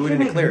fighter, a druid,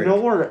 and a cleric.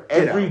 Ignore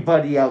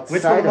everybody Which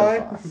outside one am I?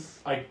 of us.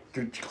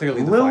 You're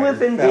clearly the Lilith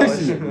fighter. and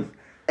Gideon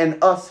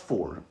and us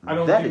four. I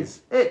don't That think-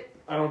 is it.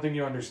 I don't think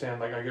you understand.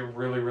 Like, I get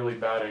really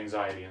bad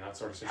anxiety in that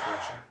sort of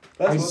situation.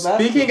 That's what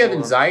that's Speaking of for.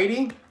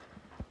 anxiety,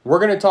 we're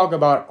going to talk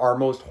about our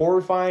most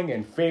horrifying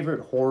and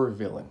favorite horror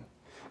villain.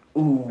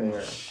 Ooh,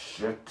 Fair.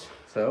 shit.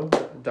 So,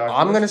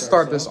 I'm going to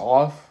start this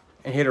off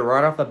and hit it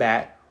right off the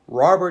bat.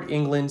 Robert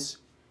Englund's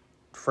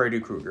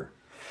Freddy Krueger.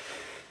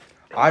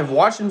 I've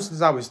watched him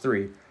since I was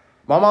 3.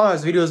 My mom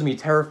has videos of me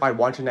terrified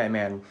watching that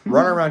man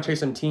run around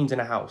chasing teens in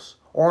a house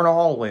or in a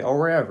hallway or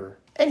wherever.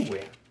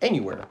 Anywhere.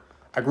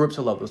 I grew up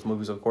to love those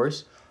movies, of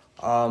course.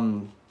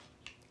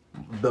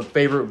 The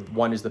favorite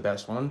one is the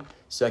best one.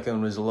 Second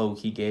one is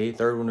low-key gay.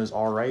 Third one is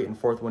alright. And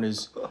fourth one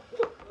is...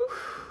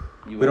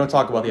 we don't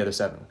talk about the other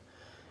 7.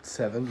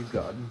 7, you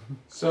got.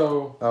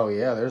 So, Oh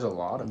yeah, there's a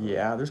lot of them.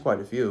 Yeah, there's quite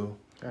a few.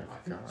 I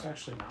think it's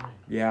actually 9.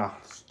 Yeah.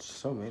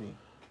 So many.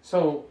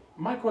 So,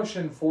 my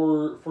question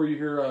for you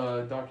here,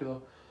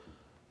 Docula,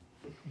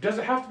 does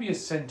it have to be a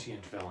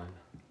sentient villain?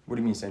 What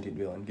do you mean sentient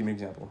villain? Give me an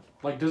example.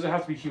 Like, does it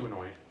have to be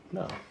humanoid?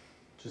 No.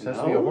 Just has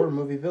to be a horror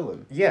movie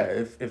villain. Yeah,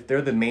 if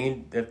they're the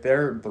main... If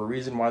they're the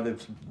reason why the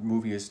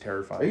movie is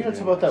terrifying. Are you gonna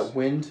talk about that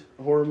Wind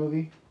horror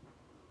movie?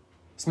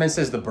 This man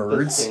says the The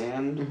birds.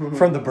 sand.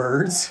 From the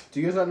birds. Do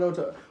you guys not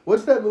know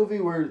what's that movie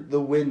where the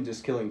wind is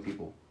killing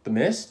people? The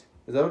mist?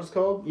 Is that what it's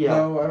called? Yeah.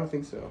 No, I don't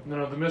think so.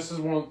 No, the Mist is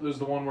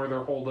the one where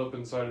they're holed up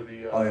inside of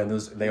the. Oh yeah,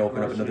 they open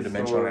up another grocery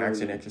dimension on store.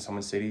 accident to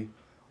someone's city.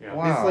 Yeah.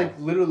 Wow. It's like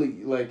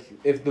literally like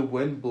if the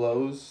wind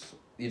blows,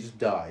 you just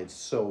die. It's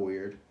so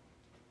weird.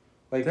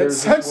 Like That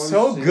there's sounds this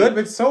so one scene- good,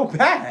 but so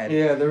bad.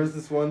 Yeah, there was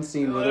this one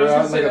scene where I they're was out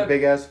gonna in like say a that-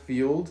 big ass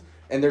field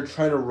and they're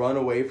trying to run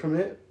away from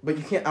it, but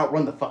you can't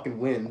outrun the fucking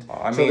wind.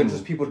 I so mean- there's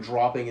just people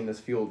dropping in this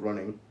field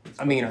running.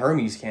 I mean,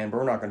 Hermes can, but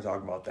we're not going to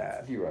talk about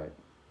that. You're right.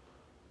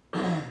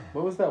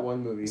 What was that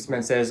one movie? This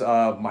man says,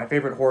 my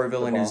favorite horror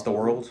villain is The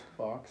World.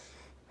 Box.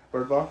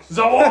 Bird Box.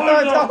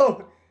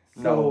 Zawada!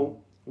 So,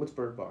 what's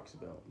Bird Box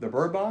about? The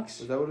Bird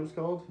Box? Is that what it was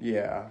called?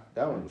 Yeah.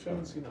 That I one was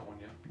haven't fun. seen that one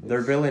yet.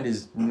 Their villain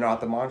is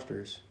not the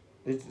monsters.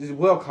 It's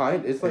well,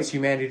 kind. It's like It's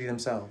humanity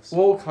themselves.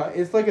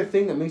 it's like a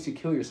thing that makes you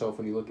kill yourself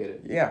when you look at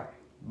it. Yeah.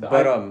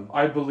 But,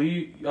 I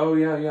believe. Oh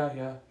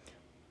yeah.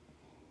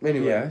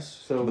 Anyway,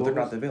 yes. So But they're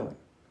not the villain.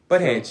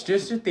 But hey, it's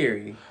just a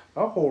theory.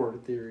 a horror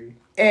theory.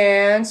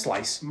 And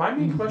slice. My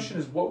main question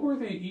is, what were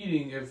they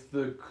eating if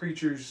the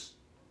creatures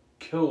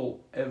kill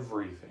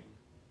everything?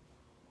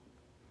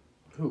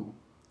 Who?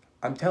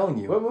 I'm telling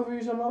you. What movie are you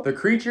talking about? The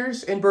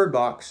creatures in Bird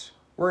Box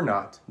were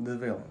not the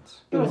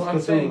villains. No,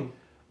 That's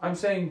I'm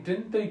saying,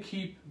 didn't they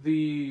keep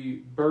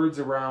the birds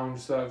around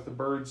so that if the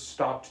birds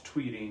stopped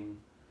tweeting,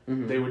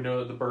 Mhm. they would know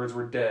that the birds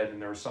were dead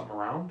and there was something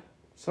around?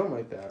 Something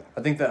like that.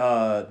 I think that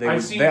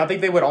I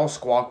think they would all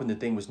squawk when the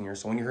thing was near.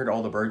 So when you heard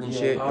all the birds and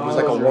shit, it was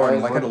like a Oh,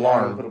 warning, like an Put a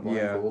alarm.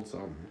 Yeah. blindfold,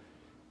 something.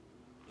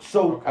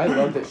 So I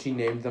love that she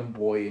named them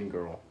boy and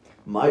girl.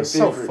 my It's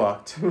so favorite.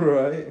 fucked.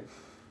 Right.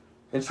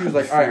 And she was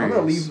like, all right, I'm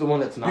going to leave the one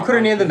that's not. You could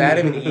have named them like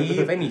Adam and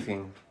Eve,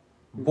 anything.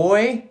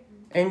 Boy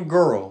and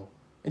girl.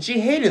 And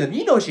she hated them.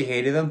 You know she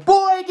hated them.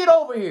 Boy, get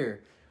over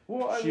here.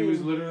 Well, I She mean,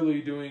 was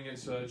literally doing it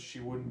so that she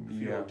wouldn't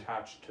feel Yeah.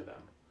 attached to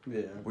them.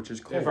 yeah. Which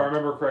is cool. If I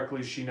remember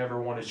correctly, she never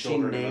wanted She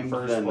children in named the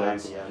first them at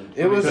place. the end.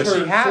 It was Because her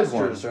she had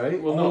sisters,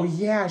 right? Well, Oh no,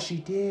 yeah, she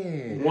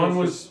did. one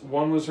was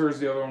hers,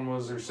 the other one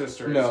was her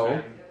sister's. No.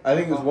 and I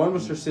think it was one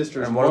was her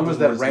sisters, And one was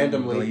that the-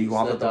 random the- lady you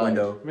hop that out the died.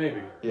 window.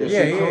 maybe. Yeah, Yeah, she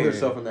yeah, killed yeah.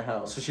 herself in the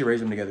house. So she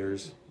raised them together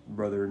as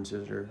brother and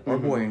sister, or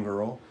Mhm. boy and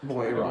girl.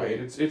 Boy, Anyway, right.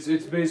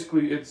 It's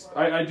basically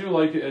I do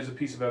like it as a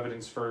piece of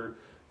evidence for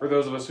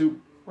those of us who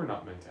we're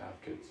not meant to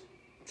have kids.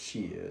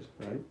 She is,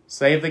 right?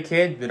 Save the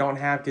kid. They don't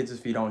have kids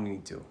if you don't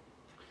need to.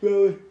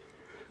 Really?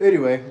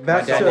 Anyway,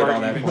 back dad to did Sorry,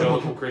 all that.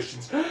 evangelical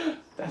Christians.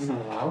 That's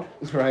not allowed.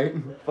 right.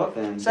 Fuck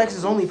them. Sex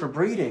is only for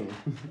breeding.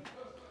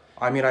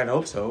 I mean, I'd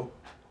hope so.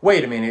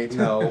 Wait a minute.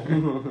 No,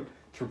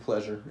 it's for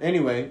pleasure.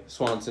 Anyway,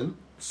 Swanson.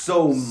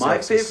 So my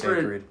Sex is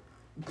favorite,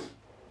 sacred.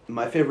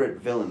 my favorite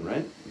villain,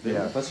 right?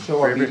 Yeah, let's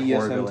show our Favorite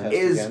horror BDSM villain. test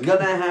Is again.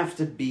 gonna have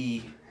to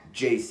be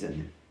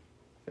Jason.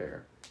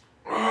 Fair.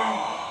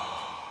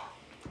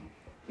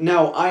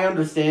 Now, I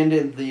understand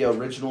in the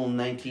original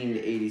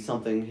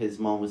 1980-something, his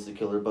mom was the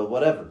killer, but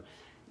whatever.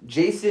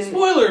 Jason...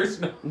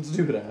 Spoilers! No.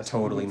 Stupid ass.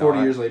 Totally 40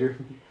 not. years later.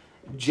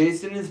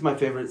 Jason is my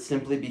favorite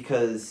simply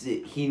because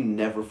he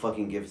never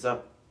fucking gives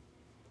up.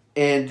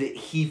 And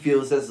he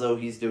feels as though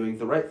he's doing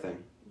the right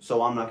thing.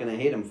 So I'm not going to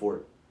hate him for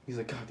it. He's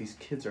like, God, these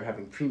kids are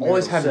having premarital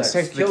Always having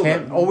sex with the Kill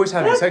camp. them. Always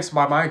having sex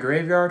by my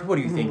graveyard. What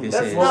do you think this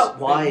That's is? not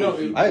why No,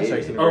 he I had did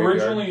sex it. in a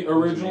graveyard.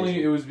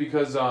 Originally, it was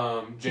because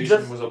Jason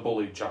just- was a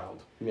bullied child.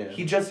 Yeah.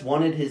 He just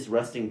wanted his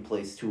resting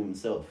place to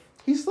himself.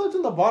 He slept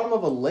in the bottom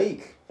of a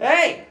lake.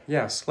 Hey!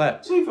 Yeah,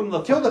 slept. Leave him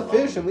the Kill the fuck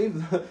fish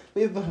alone. and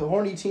leave the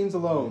horny teens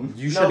alone.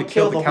 You No, should have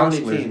kill killed the the horny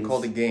counselors and teens.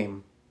 called it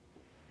game.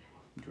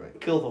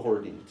 Right. Kill the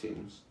horny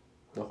teens.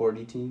 The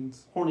horny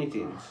teens. Horny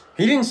teens.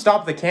 He didn't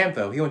stop the camp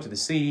though. He went to the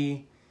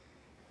sea,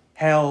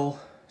 hell,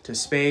 to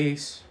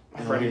space.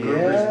 Freddy yeah.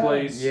 Krueger's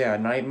place. Yeah,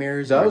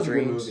 nightmares. That my was a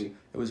good dreams. movie.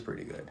 It was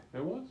pretty good.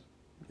 It was?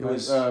 It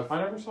was. I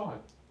never saw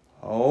it.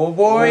 Oh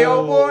boy!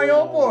 Oh boy!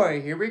 Oh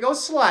boy! Here we go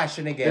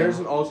slashing again. There's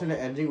an alternate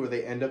ending where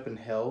they end up in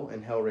hell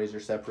and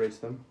Hellraiser separates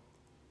them.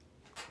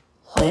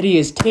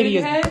 hideous,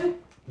 tedious. Pinhead?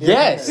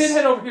 Yes.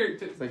 Pinhead over here.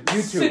 Like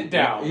YouTube. Sit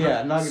down.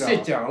 Yeah, knock it Sit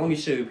off. down. Let me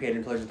show you pain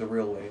and pleasure the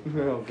real way.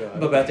 Oh god.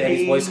 I'm about to end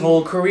his boy's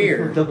whole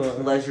career. The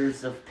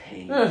pleasures of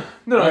pain. No,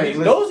 Right, he's,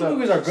 let's- those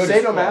movies are good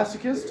as fuck.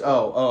 Sadomasochist?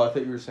 Oh, I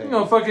thought you were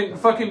saying.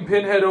 fucking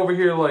Pinhead over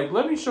here. Like,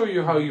 let me show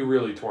you how you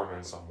really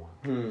torment someone.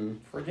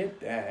 Forget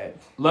that.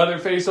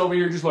 Leatherface over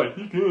here, just like,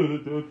 you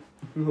good, dude.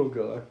 Oh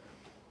god.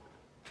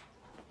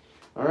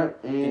 Alright,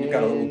 and... And you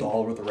got a little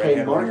doll with a red Okay,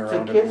 head Mark running to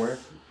around kiss. everywhere.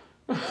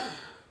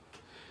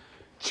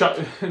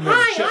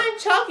 Hi, I'm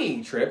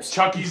Chucky. Trips.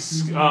 Chucky's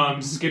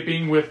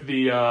skipping with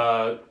the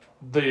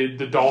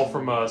doll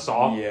from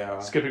Saw. Yeah.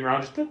 Skipping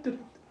around, just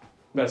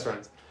best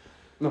friends.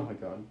 Oh my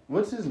god.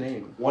 What's his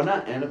name? Why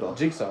not Annabelle?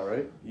 Jigsaw,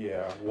 right?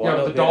 Yeah. Yeah,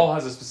 but the doll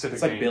has a specific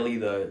It's like name. Billy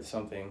the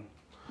something.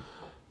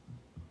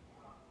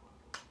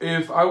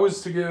 If I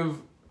was to give,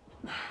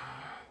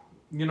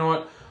 you know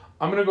what?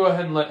 I'm gonna go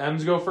ahead and let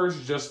Ems go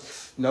first.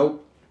 Just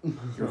Nope.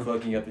 You're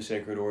fucking up the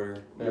sacred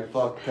order. You're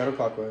fucked.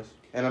 Counterclockwise.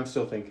 And I'm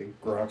still thinking.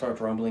 Girl, I start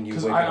rumbling. You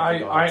because wake up the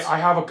gods. I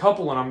have a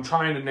couple and I'm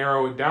trying to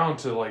narrow it down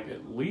to like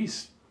at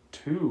least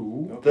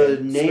two, Okay.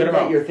 The name Spit 'em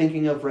that out. you're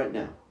thinking of right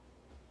now.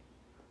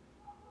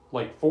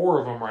 like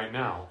 4 of them right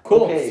now.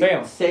 Cool. Okay,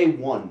 Sam. say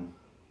one.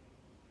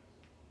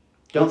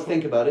 Don't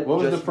think about it. What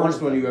was the just first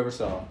of one them. you ever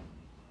saw?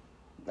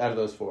 Out of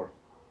those 4.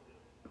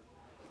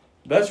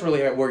 That's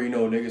really where you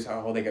know niggas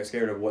how they got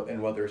scared of what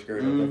they're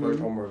scared of. The Mhm. first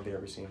horror movie they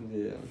ever seen.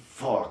 Yeah.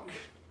 Fuck.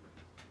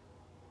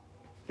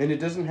 And it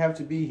doesn't have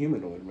to be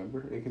humanoid,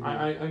 remember? It can be.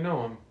 I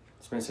know him.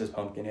 Spencer's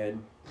Pumpkinhead.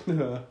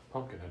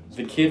 Pumpkinhead.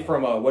 The kid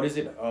from what is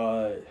it?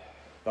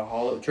 The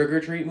Hollow Trick or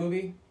Treat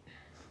movie.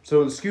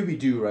 So in Scooby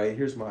Doo, right?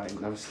 Here's mine.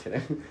 No, I'm just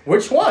kidding.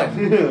 Which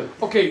one?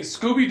 Okay,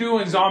 Scooby Doo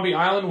and Zombie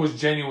Island was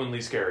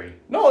genuinely scary.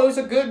 No, it was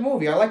a good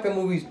movie. I like the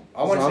movies.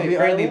 I want to say Zombie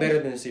apparently Island?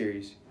 better than the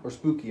series. Or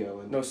Spooky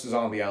Island. No, it's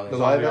Zombie Island. The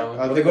Zombie live,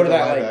 Island. I But think they go to the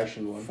that live like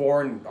action one.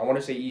 foreign. I want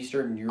to say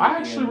Eastern European. I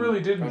actually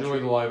really did enjoy country.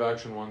 the live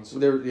action ones.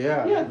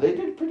 Yeah. Yeah, they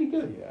did pretty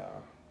good. Yeah.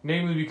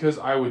 Namely because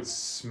I would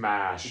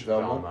smash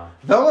Velma? Velma.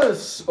 Velma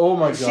is. Oh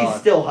my god. She's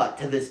still hot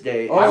to this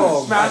day. Oh, I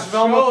would smash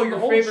Velma. Oh, for the your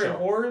whole favorite show.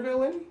 horror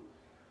villain?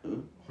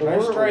 Horror-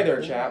 Nice try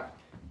there, chap.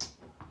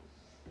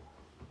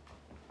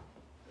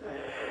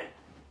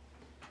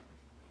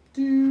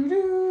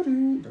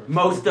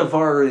 Most of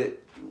our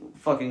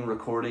fucking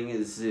recording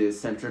is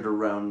centered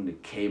around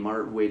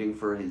Kmart waiting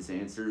for his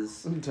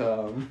answers.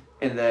 Dumb.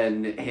 And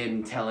then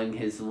him telling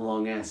his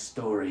long ass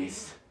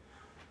stories.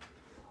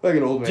 Like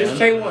an old man. Just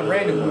say one,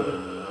 random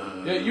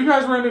one. Yeah, you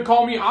guys were going to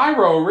call me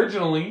Iroh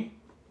originally.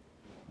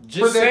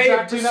 Just the say,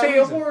 exactly just that say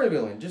a reason. horror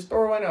villain. Just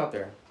throw one out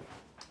there.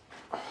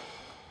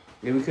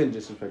 Yeah, we couldn't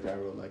disrespect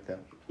Iroh like that.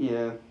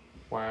 Yeah.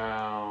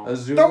 Wow.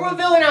 Azula? Throw a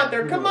villain out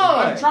there. Come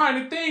on. I'm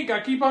trying to think.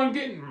 I keep on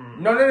getting.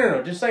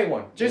 No. Just say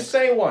one. Just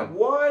say one.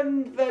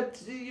 One that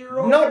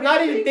you're No, already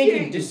not even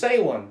thinking. Just say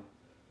one.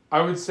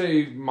 I would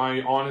say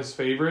my honest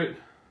favorite,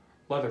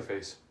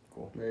 Leatherface.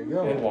 There you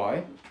go. And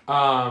why?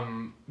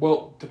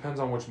 Well, depends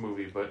on which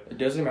movie, but It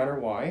doesn't matter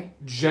why.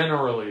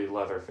 generally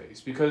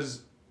Leatherface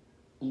because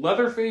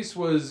Leatherface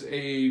was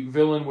a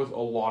villain with a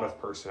lot of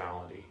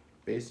personality.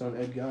 Based on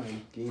Ed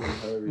Gein.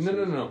 However you No,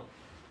 say it. no.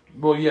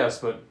 Well, yes,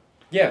 but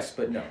Yes,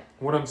 but no.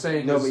 what I'm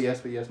saying No,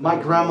 is but yes. My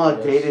grandma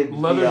yes. dated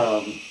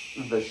Leather-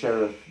 the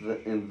sheriff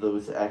in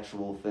those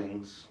actual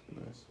things.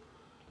 Nice.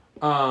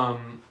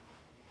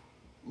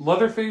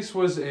 Leatherface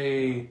was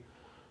a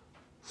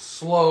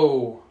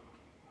slow.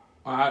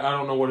 I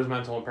don't know what his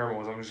mental impairment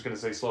was. I'm just gonna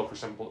say slow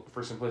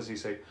for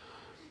simplicity's sake.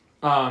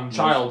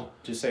 Child.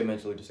 Just say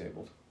mentally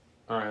disabled.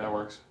 All right, that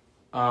works.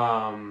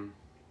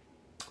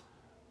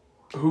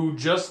 Who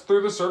just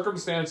through the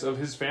circumstance of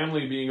his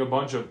family being a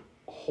bunch of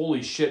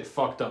holy shit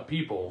fucked up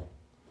people,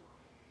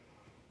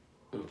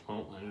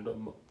 ended up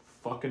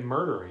fucking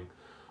murdering.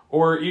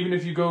 Or even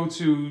if you go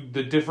to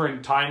the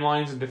different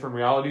timelines and different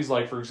realities,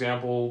 like for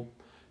example,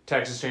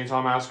 Texas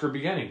Chainsaw Massacre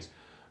Beginnings,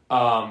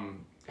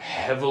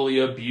 heavily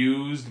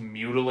abused,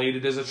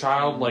 mutilated as a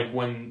child, like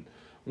when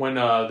when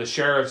the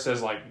sheriff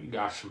says, like, you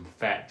got some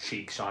fat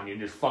cheeks on you,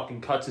 and just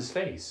fucking cuts his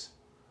face.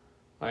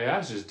 Like,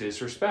 that's just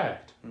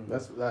disrespect.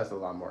 That's a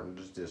lot more than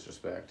just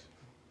disrespect.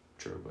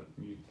 True, but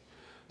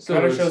So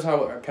kind of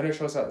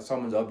shows how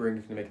someone's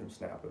upbringing can make them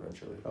snap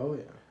eventually. Oh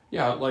yeah.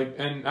 Yeah, like,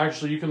 and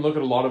actually, you can look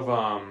at a lot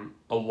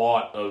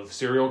of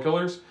serial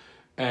killers,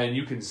 and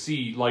you can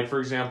see, like, for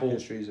example,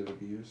 Histories of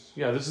abuse.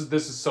 yeah, this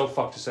is so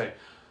fucked to say.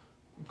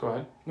 Go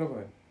ahead. No, go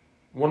ahead.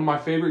 One of my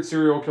favorite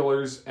serial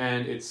killers,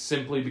 and it's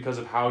simply because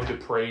of how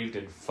depraved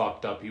and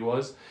fucked up he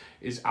was,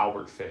 is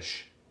Albert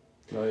Fish.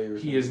 No,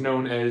 He is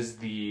known as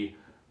the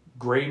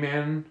Gray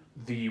Man,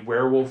 the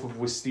Werewolf of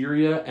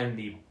Wisteria, and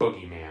the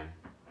Boogeyman.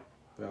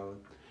 Valid.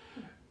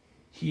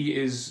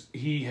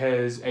 He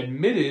has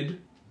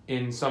admitted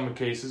in some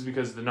cases,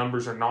 because the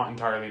numbers are not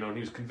entirely known,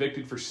 he was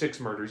convicted for 6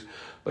 murders,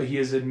 but he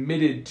has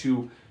admitted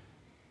to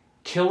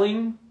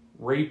killing,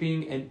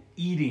 raping, and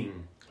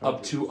eating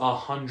up to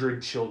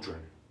 100 children.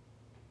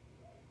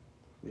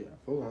 Yeah,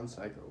 full on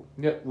psycho.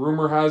 Yeah,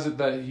 rumor has it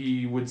that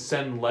he would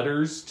send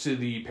letters to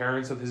the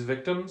parents of his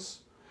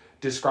victims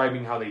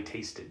describing how they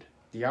tasted.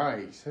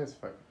 Yikes, that's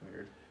fucking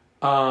weird.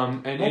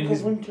 And in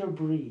his winter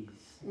breeze.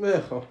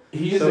 Well,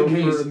 he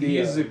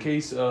is a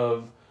case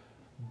of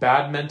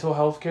bad mental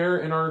health care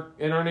in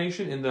our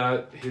nation, in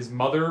that his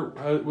mother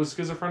was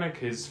schizophrenic,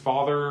 his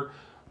father,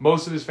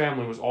 most of his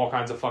family was all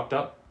kinds of fucked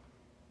up.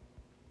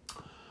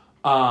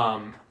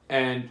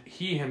 And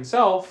he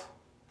himself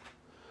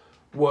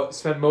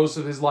spent most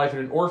of his life in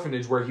an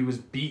orphanage where he was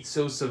beat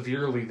so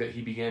severely that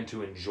he began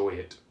to enjoy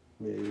it.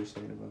 Yeah, you were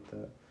saying about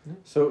that. Yeah.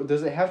 So,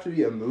 does it have to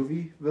be a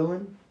movie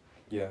villain?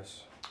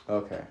 Yes.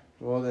 Okay.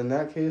 Well, in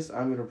that case,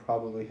 I'm gonna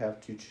probably have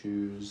to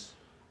choose,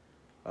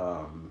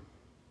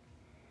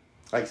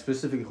 like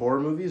specific horror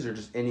movies, or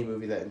just any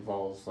movie that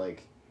involves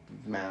like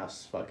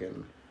mass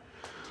fucking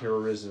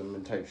terrorism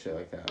and type shit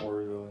like that.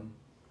 Horror villain.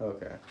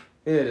 Okay.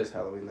 It is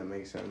Halloween. That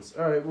makes sense.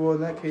 All right. Well,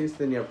 in that case,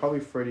 then yeah, probably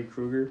Freddy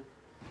Krueger,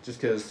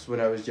 just because when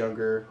I was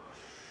younger,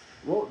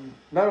 well,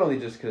 not only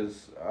just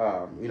because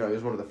it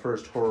was one of the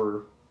first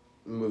horror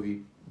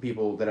movie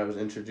people that I was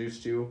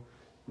introduced to,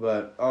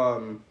 but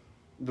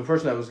the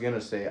person I was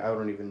gonna say, I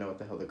don't even know what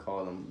the hell they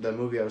call them. The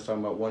movie I was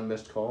talking about, One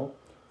Missed Call.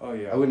 Oh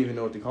yeah. I wouldn't even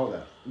know what to call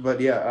that. But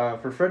yeah,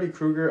 for Freddy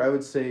Krueger, I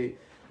would say,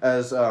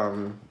 as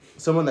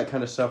someone that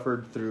kind of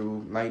suffered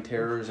through night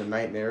terrors and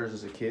nightmares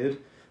as a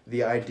kid,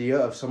 the idea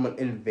of someone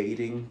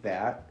invading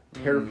that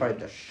terrified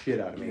the shit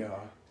out of me. Yeah.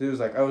 It was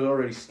like I was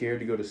already scared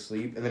to go to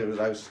sleep, and then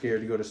I was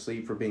scared to go to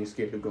sleep for being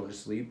scared to go to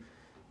sleep.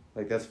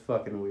 Like, that's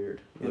fucking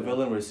weird. The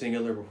villain was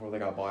singular before they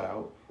got bought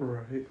out.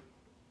 Right.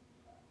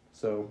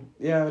 So,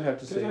 yeah, I would have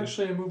to say. There's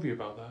actually a movie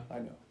about that. I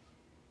know.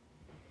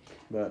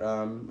 But,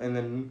 and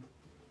then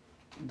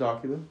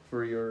Docula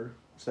for your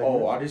segment.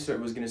 Oh, I just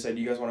was going to say, do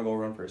you guys want to go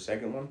run for a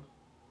second one?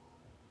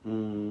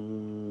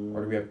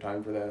 Or do we have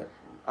time for that?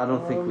 I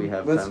don't think we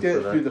have Let's time get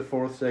for that. through the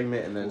 4th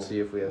segment and then Cool. see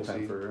if we have We'll time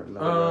see. for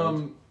another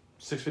round.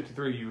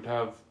 6:53. You'd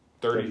have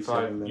 37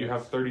 35. minutes. You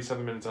have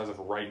 37 minutes as of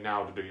right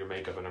now to do your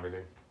makeup and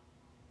everything.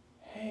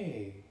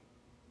 Hey.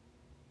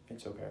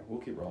 It's okay. We'll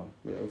keep rolling.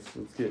 Yeah,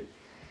 let's get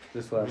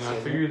this I last mean, I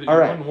segment. figured that All you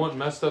right. wouldn't want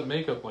messed up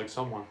makeup like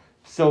someone.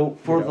 So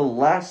for Yeah. the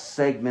last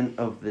segment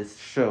of this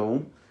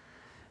show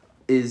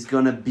is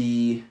gonna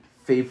be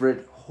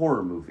favorite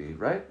horror movie,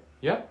 right?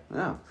 Yeah.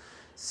 Yeah.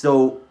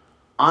 So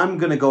I'm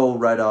gonna go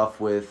right off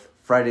with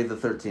Friday the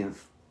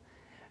 13th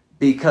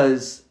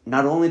because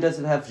not only does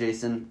it have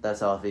Jason,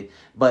 that's Alfie,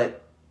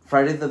 but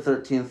Friday the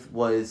 13th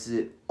was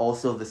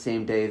also the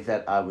same day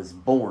that I was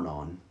born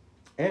on.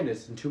 And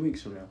it's in 2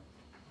 weeks from now.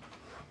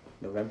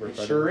 November. It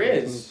Friday sure the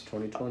 13th, is.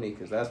 2020,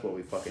 because that's what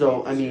we fucking So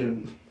need I this year.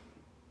 mean,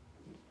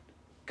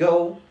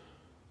 go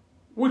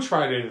Which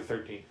Friday the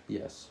 13th?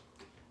 Yes.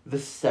 the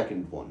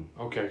second one.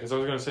 Okay, because I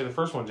was gonna say the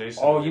first one,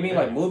 Jason. Oh, you mean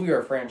like movie or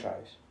a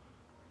franchise?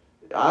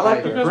 I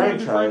like the Because we do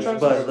franchise,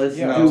 franchises. but let's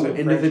Yeah, do so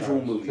individual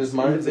franchise. movies. Because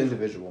mine is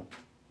individual.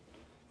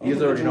 You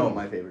guys already know what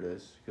my favorite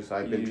is, because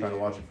I've been Yeah. trying to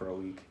watch it for a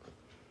week.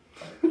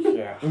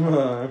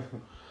 Yeah.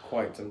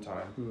 Quite some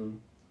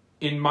time.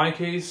 In my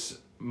case,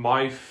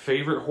 my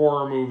favorite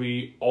horror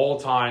movie all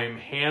time,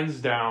 hands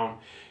down,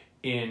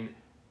 in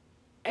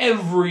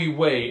every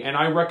way, and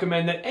I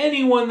recommend that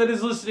anyone that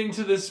is listening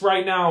to this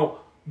right now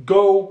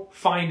go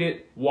find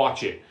it,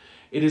 watch it.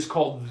 It is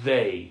called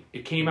They.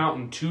 It came out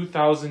in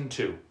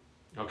 2002.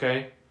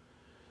 Okay?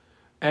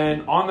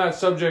 And on that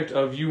subject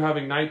of you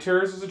having night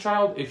terrors as a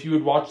child, if you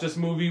had watched this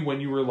movie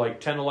when you were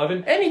like 10,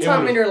 11...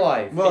 Anytime in your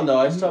life. Well, no,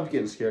 I stopped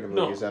getting scared of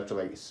No. movies after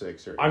like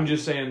 6 or 8. I'm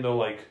just saying, though,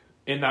 like,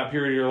 in that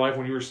period of your life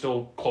when you were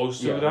still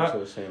close to yeah, that's what I that,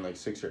 was saying. Like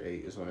 6 or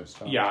 8 is when it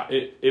stopped. yeah,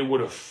 it would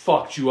have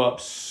fucked you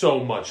up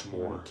so much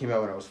more. It came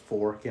out when I was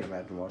 4. Can't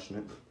imagine watching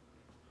it.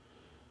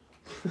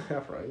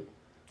 Half right.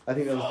 I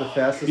think that was the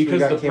fastest Because we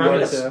got the came out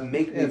premise to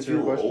make me answer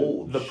your feel question.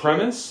 old. The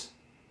premise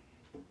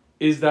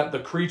is that the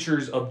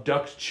creatures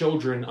abduct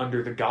children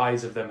under the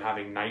guise of them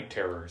having night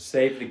terrors.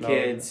 Save the No.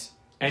 kids.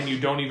 And you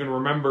don't even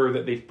remember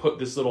that they've put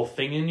this little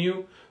thing in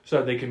you so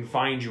that they can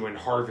find you and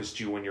harvest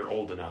you when you're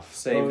old enough.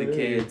 Save Oh, the yeah.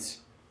 kids.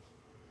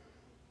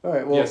 All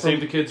right. Well, Yeah,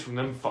 save the kids from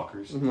them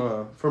fuckers.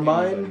 For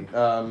mine,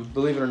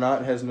 believe it or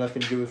not, it has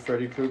nothing to do with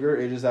Freddy Krueger.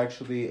 It is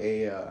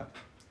actually a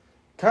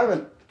kind of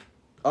an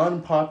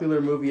unpopular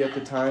movie at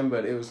the time,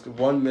 but it was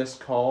one missed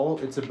call.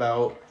 It's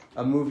about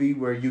a movie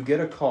where you get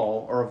a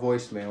call or a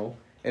voicemail,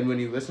 and when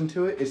you listen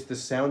to it, it's the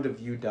sound of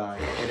you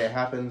dying, and it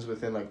happens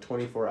within like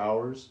 24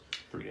 hours.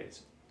 3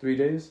 days. 3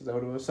 days? Is that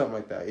what it was? Something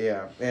like that,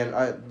 yeah.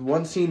 And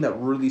one scene that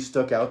really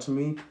stuck out to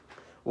me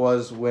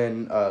was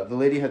when the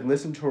lady had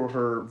listened to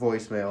her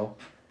voicemail,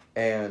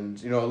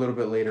 and, a little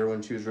bit later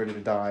when she was ready to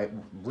die,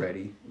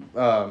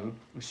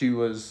 she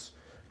was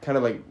kind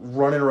of like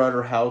running around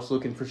her house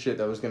looking for shit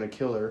that was going to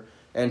kill her,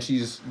 and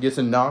she gets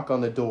a knock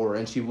on the door,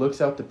 and she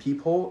looks out the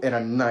peephole, and a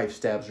knife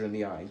stabs her in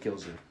the eye and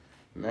kills her.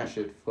 And that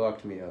shit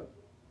fucked me up.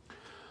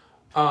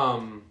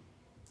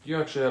 You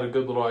actually had a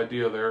good little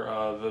idea there.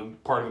 The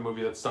part of the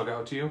movie that stuck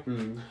out to you.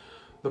 Mm-hmm.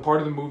 The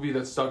part of the movie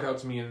that stuck out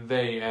to me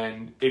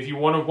and if you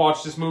want to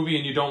watch this movie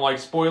and you don't like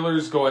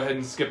spoilers, go ahead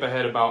and skip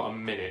ahead about a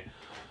minute.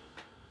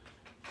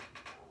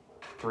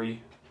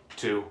 3,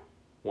 2,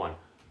 1.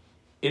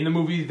 In the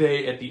movie,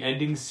 at the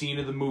ending scene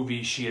of the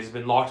movie, she has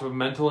been locked up in a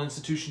mental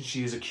institution.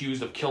 She is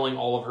accused of killing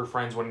all of her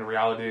friends when in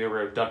reality they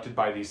were abducted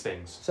by these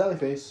things. Sally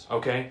face.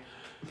 Okay?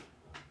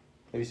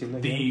 Have you seen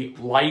that? The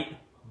light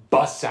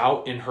busts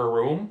out in her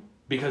room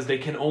because they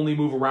can only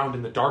move around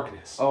in the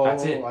darkness. Oh,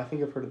 that's it. I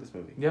think I've heard of this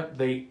movie. Yep,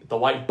 the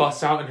light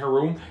busts out in her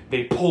room,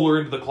 they pull her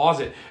into the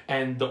closet,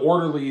 and the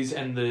orderlies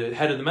and the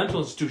head of the mental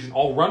institution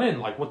all run in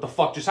like, what the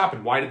fuck just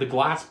happened? Why did the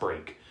glass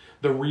break?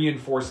 The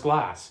reinforced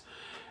glass.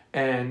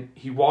 And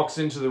he walks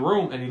into the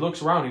room, and he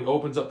looks around, he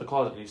opens up the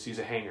closet, and he sees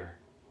a hanger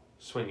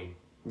swinging.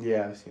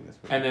 Yeah, I've seen this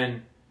movie. And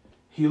then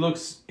he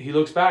looks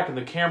back, and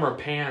the camera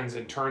pans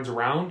and turns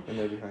around,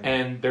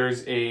 and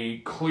there's a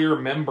clear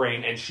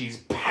membrane, and she's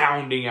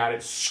pounding at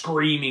it,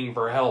 screaming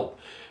for help.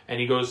 And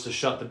he goes to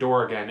shut the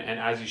door again, and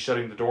as he's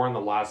shutting the door in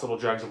the last little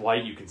dregs of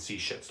light, you can see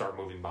shit start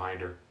moving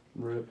behind her.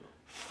 Rip.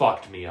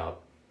 Fucked me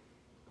up.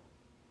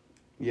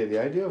 Yeah,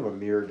 the idea of a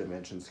mirror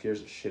dimension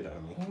scares the shit out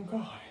of me. Oh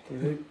God.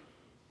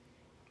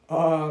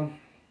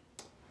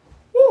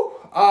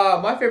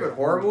 My favorite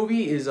horror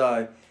movie is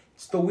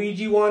it's the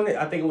Ouija one.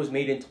 I think it was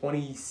made in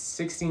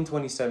 2016,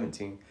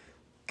 2017.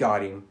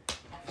 Got him.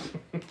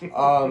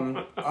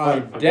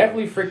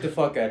 Definitely freaked the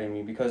fuck out of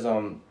me because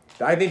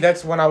I think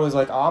that's when I was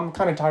like, I'm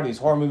kind of tired of these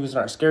horror movies.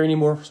 They're not scary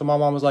anymore. So my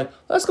mom was like,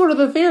 let's go to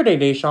the theater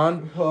today,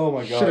 Sean. Oh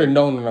my God. Should have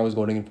known when I was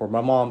going in for.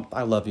 My mom,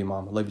 I love you,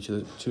 Mom. I love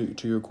you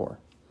to your core.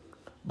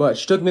 But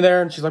she took me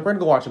there and she's like, we're gonna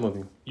go watch a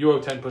movie. You owe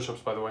 10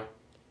 push-ups, by the way.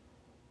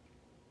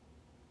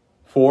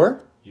 4?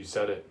 You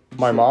said it.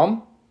 My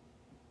mom?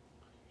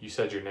 You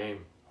said your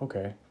name.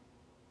 Okay.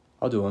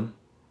 I'll do them.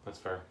 That's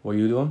fair. Will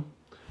you do them?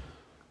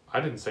 I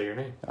didn't say your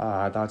name.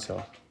 I thought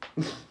so.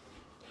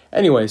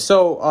 Anyway,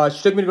 so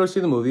she took me to go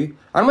see the movie.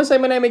 I'm gonna say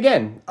my name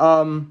again.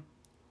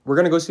 We're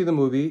gonna go see the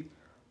movie.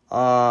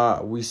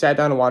 We sat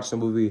down and watched the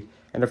movie,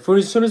 and as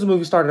soon as the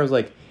movie started, I was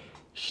like,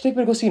 "She take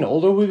me to go see an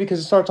older movie?" Because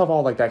it starts off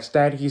all like that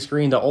staticky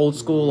screen, the old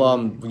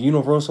school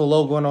Universal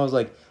logo, and I was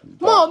like,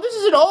 "Mom, this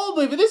is an old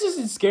movie. This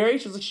isn't scary."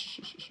 She was like, "Shh,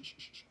 shh, shh, shh,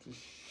 shh."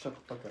 Shut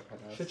the fuck up.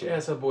 Shut your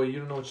ass up, boy. You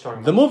don't know what you're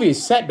talking about. The movie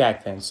is set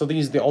back then, so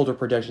these are the older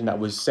production that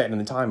was set in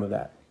the time of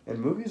that. And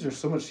movies are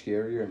so much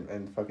scarier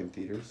in fucking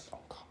theaters. Oh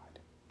God.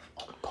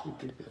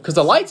 Because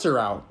the lights are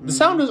out. The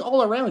sound is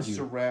all around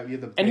you.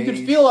 And you could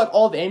feel like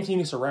all the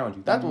emptiness around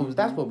you. That's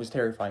what was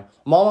terrifying.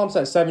 My mom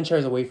sat 7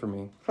 chairs away from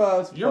me.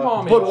 Your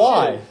mom But ain't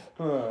why?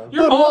 shit.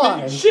 Your mom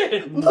ain't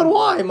shit. But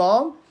why,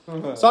 Mom?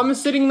 So I'm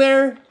sitting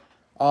there,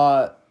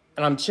 and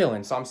I'm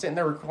chilling. So I'm sitting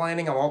there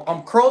reclining.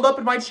 I'm curled up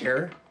in my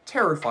chair,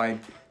 terrified.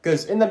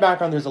 Because in the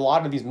background, there's a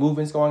lot of these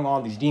movements going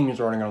on, these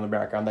demons running around in the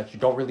background that you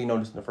don't really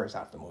notice in the first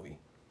half of the movie.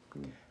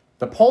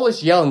 The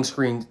Polish yelling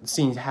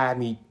scenes had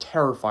me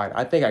terrified.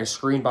 I think I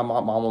screamed. My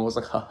mom and was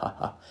like, ha ha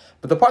ha.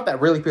 But the part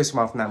that really pissed me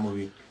off in that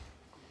movie.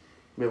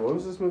 Wait, what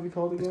was this movie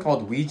called again? It's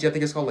called Ouija. I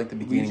think it's called like The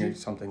Beginning Ouija? or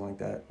something like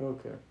that.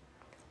 Okay.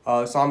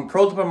 So I'm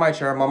curled up in my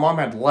chair. My mom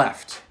had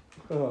left.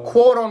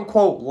 Quote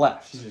unquote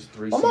left. She's just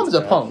 3 My seats mom's a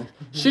back. punk.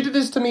 She did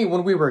this to me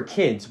when we were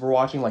kids. We're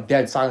watching like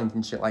Dead Silence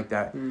and shit like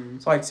that.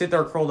 So I'd sit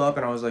there curled up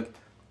and I was like,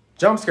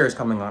 jump scares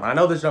coming on. I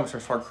know there's jump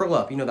scares. So I curl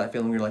up. You know that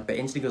feeling where you're like the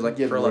instinct goes like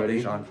Get curl up,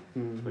 ready. Deshaun.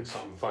 Like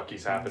something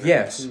fucky's happening.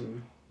 Yes.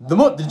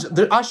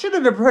 I should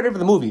have been ready for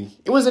the movie.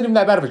 It wasn't even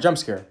that bad of a jump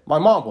scare. My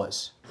mom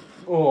was.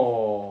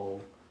 Oh.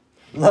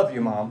 Love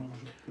you, Mom.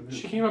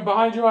 She came up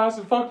behind your ass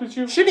and fucked with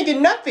you? She didn't get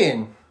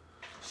nothing.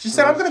 She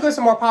said, I'm gonna go get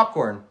some more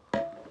popcorn.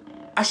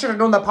 I should have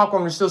known that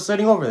popcorn was still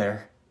sitting over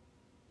there.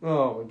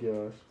 Oh my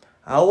gosh.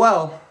 Oh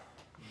well.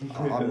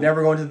 I'm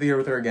never going to the theater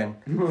with her again.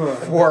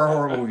 For a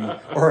horror movie.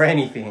 Or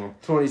anything.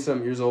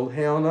 20-something years old.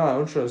 Hell no, I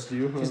don't trust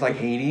you. She's like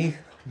 80.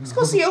 Let's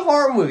go see a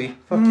horror movie.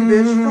 Fuck you,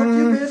 bitch. Fuck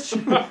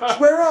you, bitch.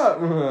 Swear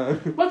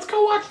up. Let's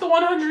go watch the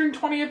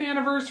 120th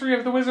anniversary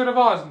of The Wizard of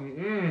Oz.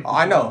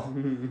 I know.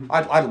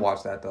 I'd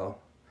watch that though.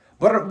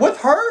 But with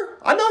her,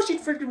 I know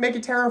she'd freaking make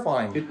it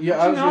terrifying. Yeah,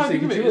 I was Now gonna I say,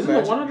 think of could it. you Isn't the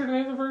imagine?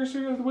 100th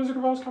anniversary of The Wizard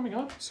of Oz coming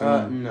up?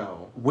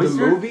 No.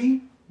 Wizard? The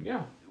movie?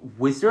 Yeah.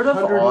 Wizard of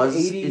Oz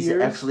 180 is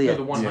years? actually Yeah, a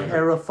the 100.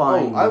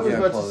 terrifying. Oh, I was movie.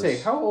 about close. to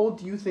say, how old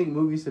do you think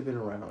movies have been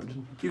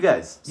around? You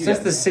guys. Since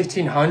the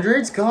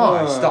 1600s?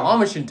 Gosh, the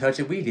Amish didn't touch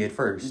it. We did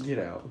first. Get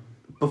out.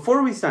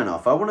 Before we sign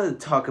off, I want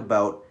to talk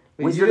about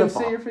Wait, Wizard you didn't of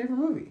say Oz. your favorite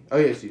movie. Oh,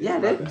 yes, you did. Yeah, I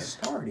My did. bad.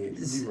 Started.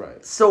 You're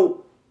right.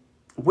 So,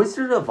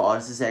 Wizard of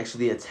Oz is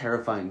actually a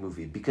terrifying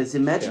movie because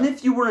imagine Yeah.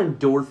 if you were in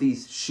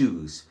Dorothy's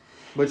shoes.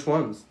 Which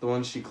ones? The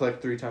ones she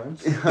collected 3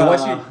 times?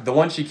 The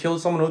one she killed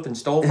someone with and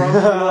stole from?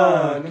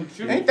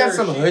 To be Ain't that fair,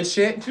 some hood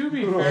shit? To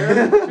be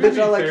fair, to be Bitch,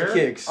 I like fair, the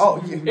kicks.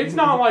 Oh, it's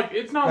not like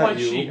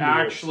you. she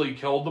actually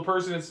killed the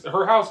person. It's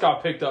her house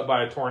got picked up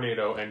by a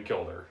tornado and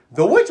killed her.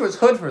 the witch was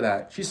hood for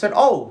that. She said,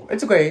 "Oh,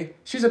 it's okay.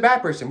 She's a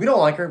bad person. We don't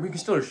like her. We can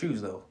steal her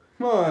shoes though.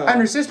 Come on. And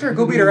her sister,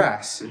 go beat her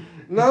ass."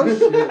 No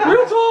shit.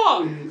 Real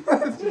talk.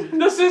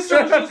 The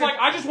sister was just like,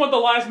 I just want the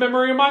last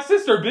memory of my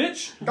sister,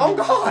 bitch. Oh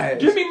God!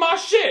 Give me my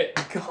shit.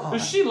 God.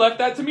 She left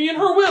that to me in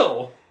her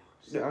will.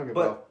 Yeah, I don't give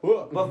But- a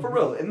fuck. But for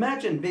real,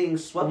 imagine being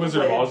swept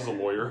Wizard of away. Oz is a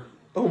lawyer.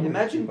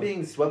 Imagine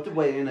being swept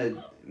away in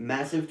a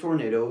massive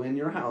tornado in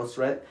your house,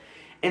 right?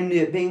 And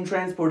it being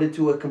transported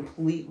to a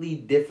completely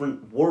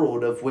different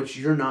world of which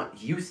you're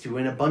not used to,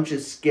 and a bunch of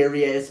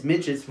scary ass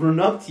midgets run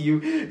up to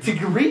you to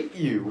greet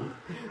you.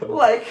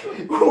 Like,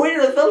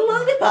 we're the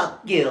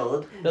Lollipop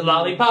Guild. The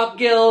Lollipop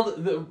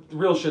Guild. The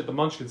real shit, the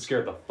Munchkins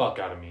scared the fuck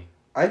out of me.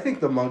 I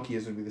think the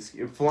monkeys would be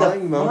the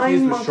flying The monkeys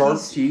flying with sharp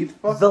monkeys, teeth.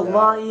 Fuck The that.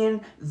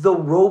 lion, the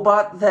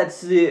robot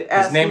that's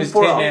asking name is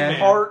for Tin a Man.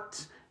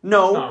 heart. He's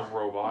No, not a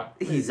robot.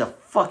 he's a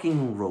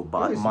fucking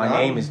robot. He's My not.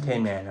 name is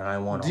Tin Man, and I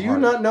want. Do you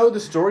not know the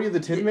story of the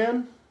Tin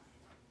Man?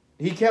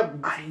 He kept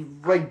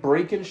like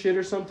breaking shit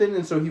or something,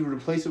 and so he would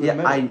replace it with Yeah,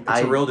 metal.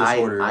 It's a real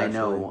disorder, I actually.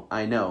 know,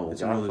 I know.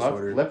 It's a real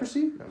disorder.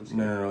 Leprosy? No, I'm just kidding.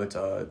 No. It's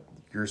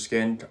your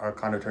skin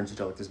kind of turns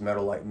into like this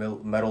metal-like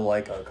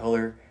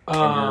color, and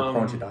you're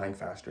prone to dying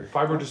faster.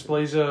 Fiber I think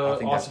dysplasia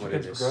that's what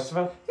it ossificans is.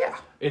 progressiva. Yeah.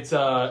 It's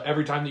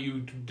every time that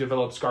you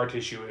develop scar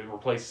tissue, it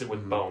replaces it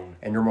with bone.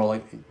 And you're more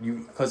like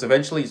because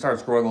eventually it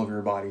starts growing over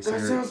your body. So That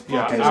you're, sounds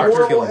Yeah, fucking after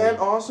horrible killing and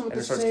you. awesome at And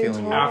the it starts same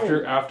killing you.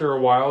 time. After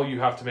a while, you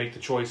have to make the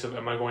choice of: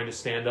 am I going to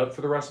stand up for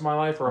the rest of my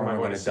life, or am I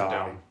going to sit die?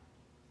 down?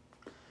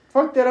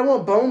 Fuck that, I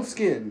want bone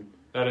skin.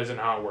 That isn't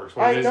how it works.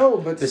 What I it is, know,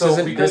 but This So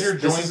isn't because this, your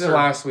this joints isn't are-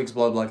 last week's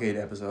Blood Blockade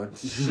episode.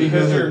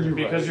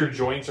 because your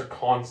joints are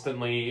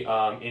constantly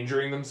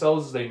injuring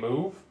themselves as they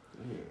move.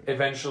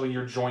 Eventually,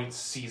 your joints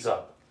seize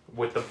up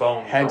with the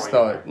bone. Hence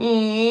growing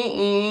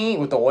the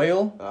with the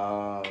oil.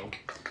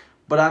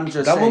 But I'm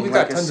just That saying, movie got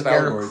like a tons of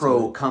allegories scarecrow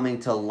in it. coming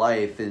to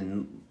life,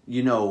 and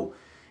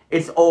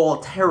it's all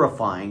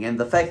terrifying. And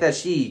the fact that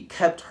she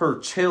kept her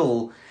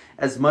chill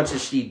as much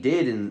as she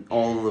did in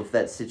all of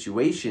that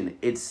situation,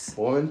 it's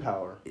woman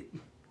power.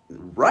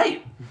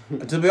 right.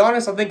 To be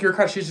honest, I think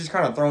she's just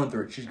kind of throwing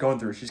through it. She's going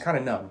through it. She's kind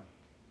of numb.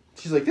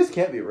 She's like, this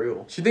can't be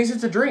real. She thinks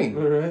it's a dream.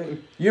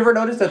 Alright. You ever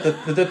notice that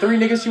the 3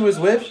 niggas she was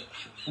with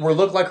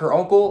looked like her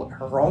uncles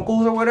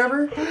or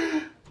whatever?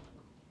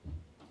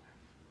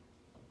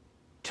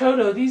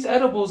 Toto, these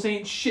edibles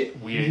ain't shit.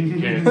 We ain't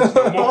kids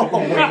no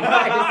more.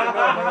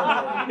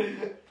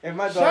 And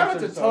my dog Shout out to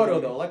starts Toto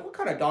talking. though. Like, what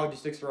kind of dog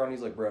just sticks around?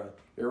 He's like, bruh,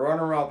 you're running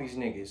around with these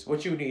niggas.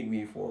 What you need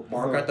me for?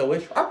 Bark at the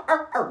witch?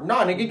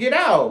 Nah, nigga, get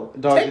out.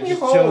 Dog Take me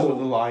just chills with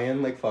the home.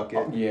 lion, like, fuck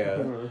it.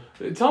 Yeah.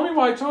 Tell me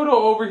why Toto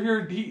over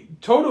here.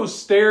 Toto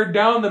stared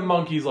down the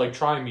monkeys like,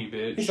 "Try me, He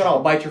bitch. said,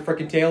 I'll bite your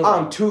freaking tails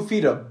I'm out. 2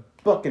 feet of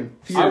fucking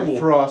I pure will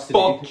ferocity.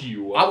 fuck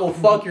you." I will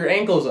fuck your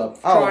ankles up.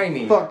 I'll Try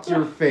me. fuck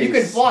your face. You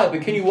can fly,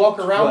 but can you walk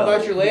around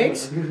without your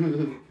legs?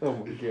 Oh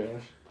my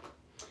gosh.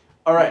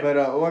 All right. But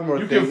one more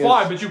You thing. can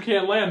fly, is, but you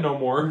can't land no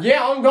more.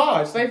 Yeah, on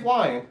God, stay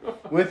flying.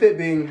 with it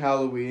being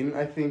Halloween,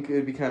 I think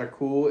it'd be kind of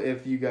cool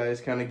if you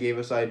guys kind of gave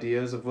us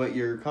ideas of what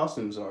your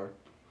costumes are.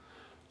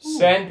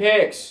 Send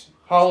pics.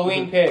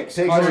 Halloween pics.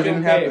 Pics Costume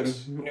didn't happen.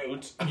 pics.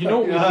 Nudes. You know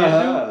what we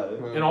can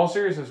do? In all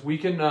seriousness, we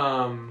can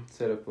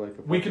Set up like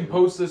a we can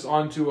post this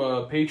onto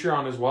a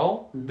Patreon as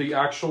well. The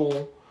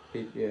actual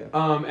Yeah.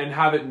 and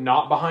have it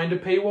not behind a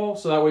paywall,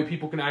 so that way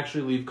people can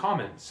actually leave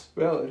comments.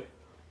 Valid.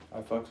 I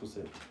fucks with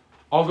it.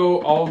 I'll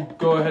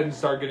go ahead and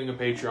start getting a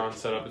Patreon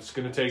set up. It's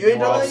gonna take You me a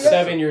ain't done while. that yet?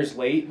 7 years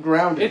late.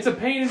 Grounded. It's a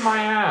pain in my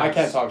ass. I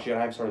can't talk shit. I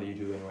haven't started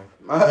YouTube anyway.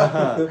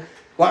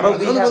 Why But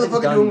we other haven't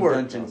motherfucker done doing work?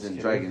 Dungeons and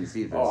Dragons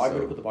either. Oh, I'm so-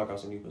 gonna put the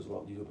podcast on YouTube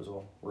as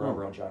well. We're on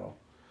our own channel.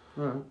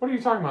 What are you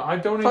talking about? I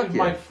Fuck donated yeah.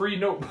 my free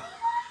notebook.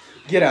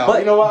 Get out. But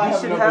you know what? I we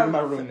have should a notebook in my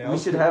room now. We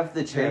should have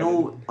the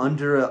channel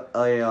under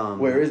a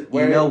Where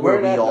email where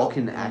that we all though?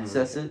 can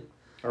access it.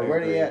 Or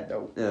where they at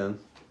though? Yeah.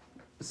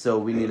 So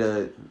we need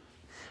a.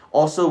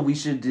 Also, we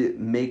should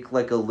make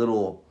like a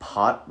little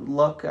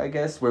potluck, I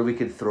guess, where we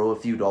could throw a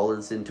few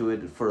dollars into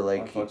it for I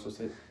like. fucks with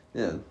it.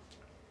 Yeah.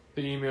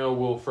 The email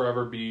will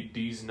forever be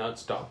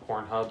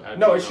dsnuts.pornhub.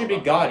 No, it should be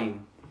Gotti.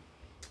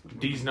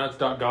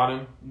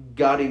 dsnuts.gotham.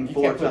 Got him You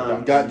four can't put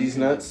times. Got these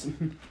nuts.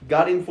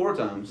 Got him 4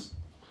 times.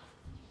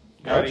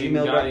 Got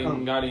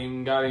gmail.com. Got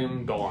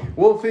him. Go on.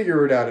 We'll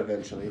figure it out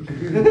eventually.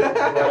 We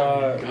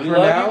love you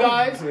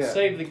guys. yeah.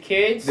 Save the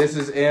kids. This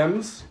is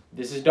M's.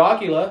 This is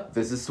Docula.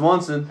 This is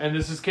Swanson. And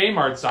this is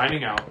Kmart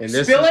signing out. And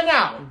this Spilling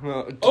out.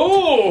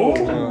 Oh!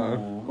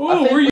 I Oh, think were you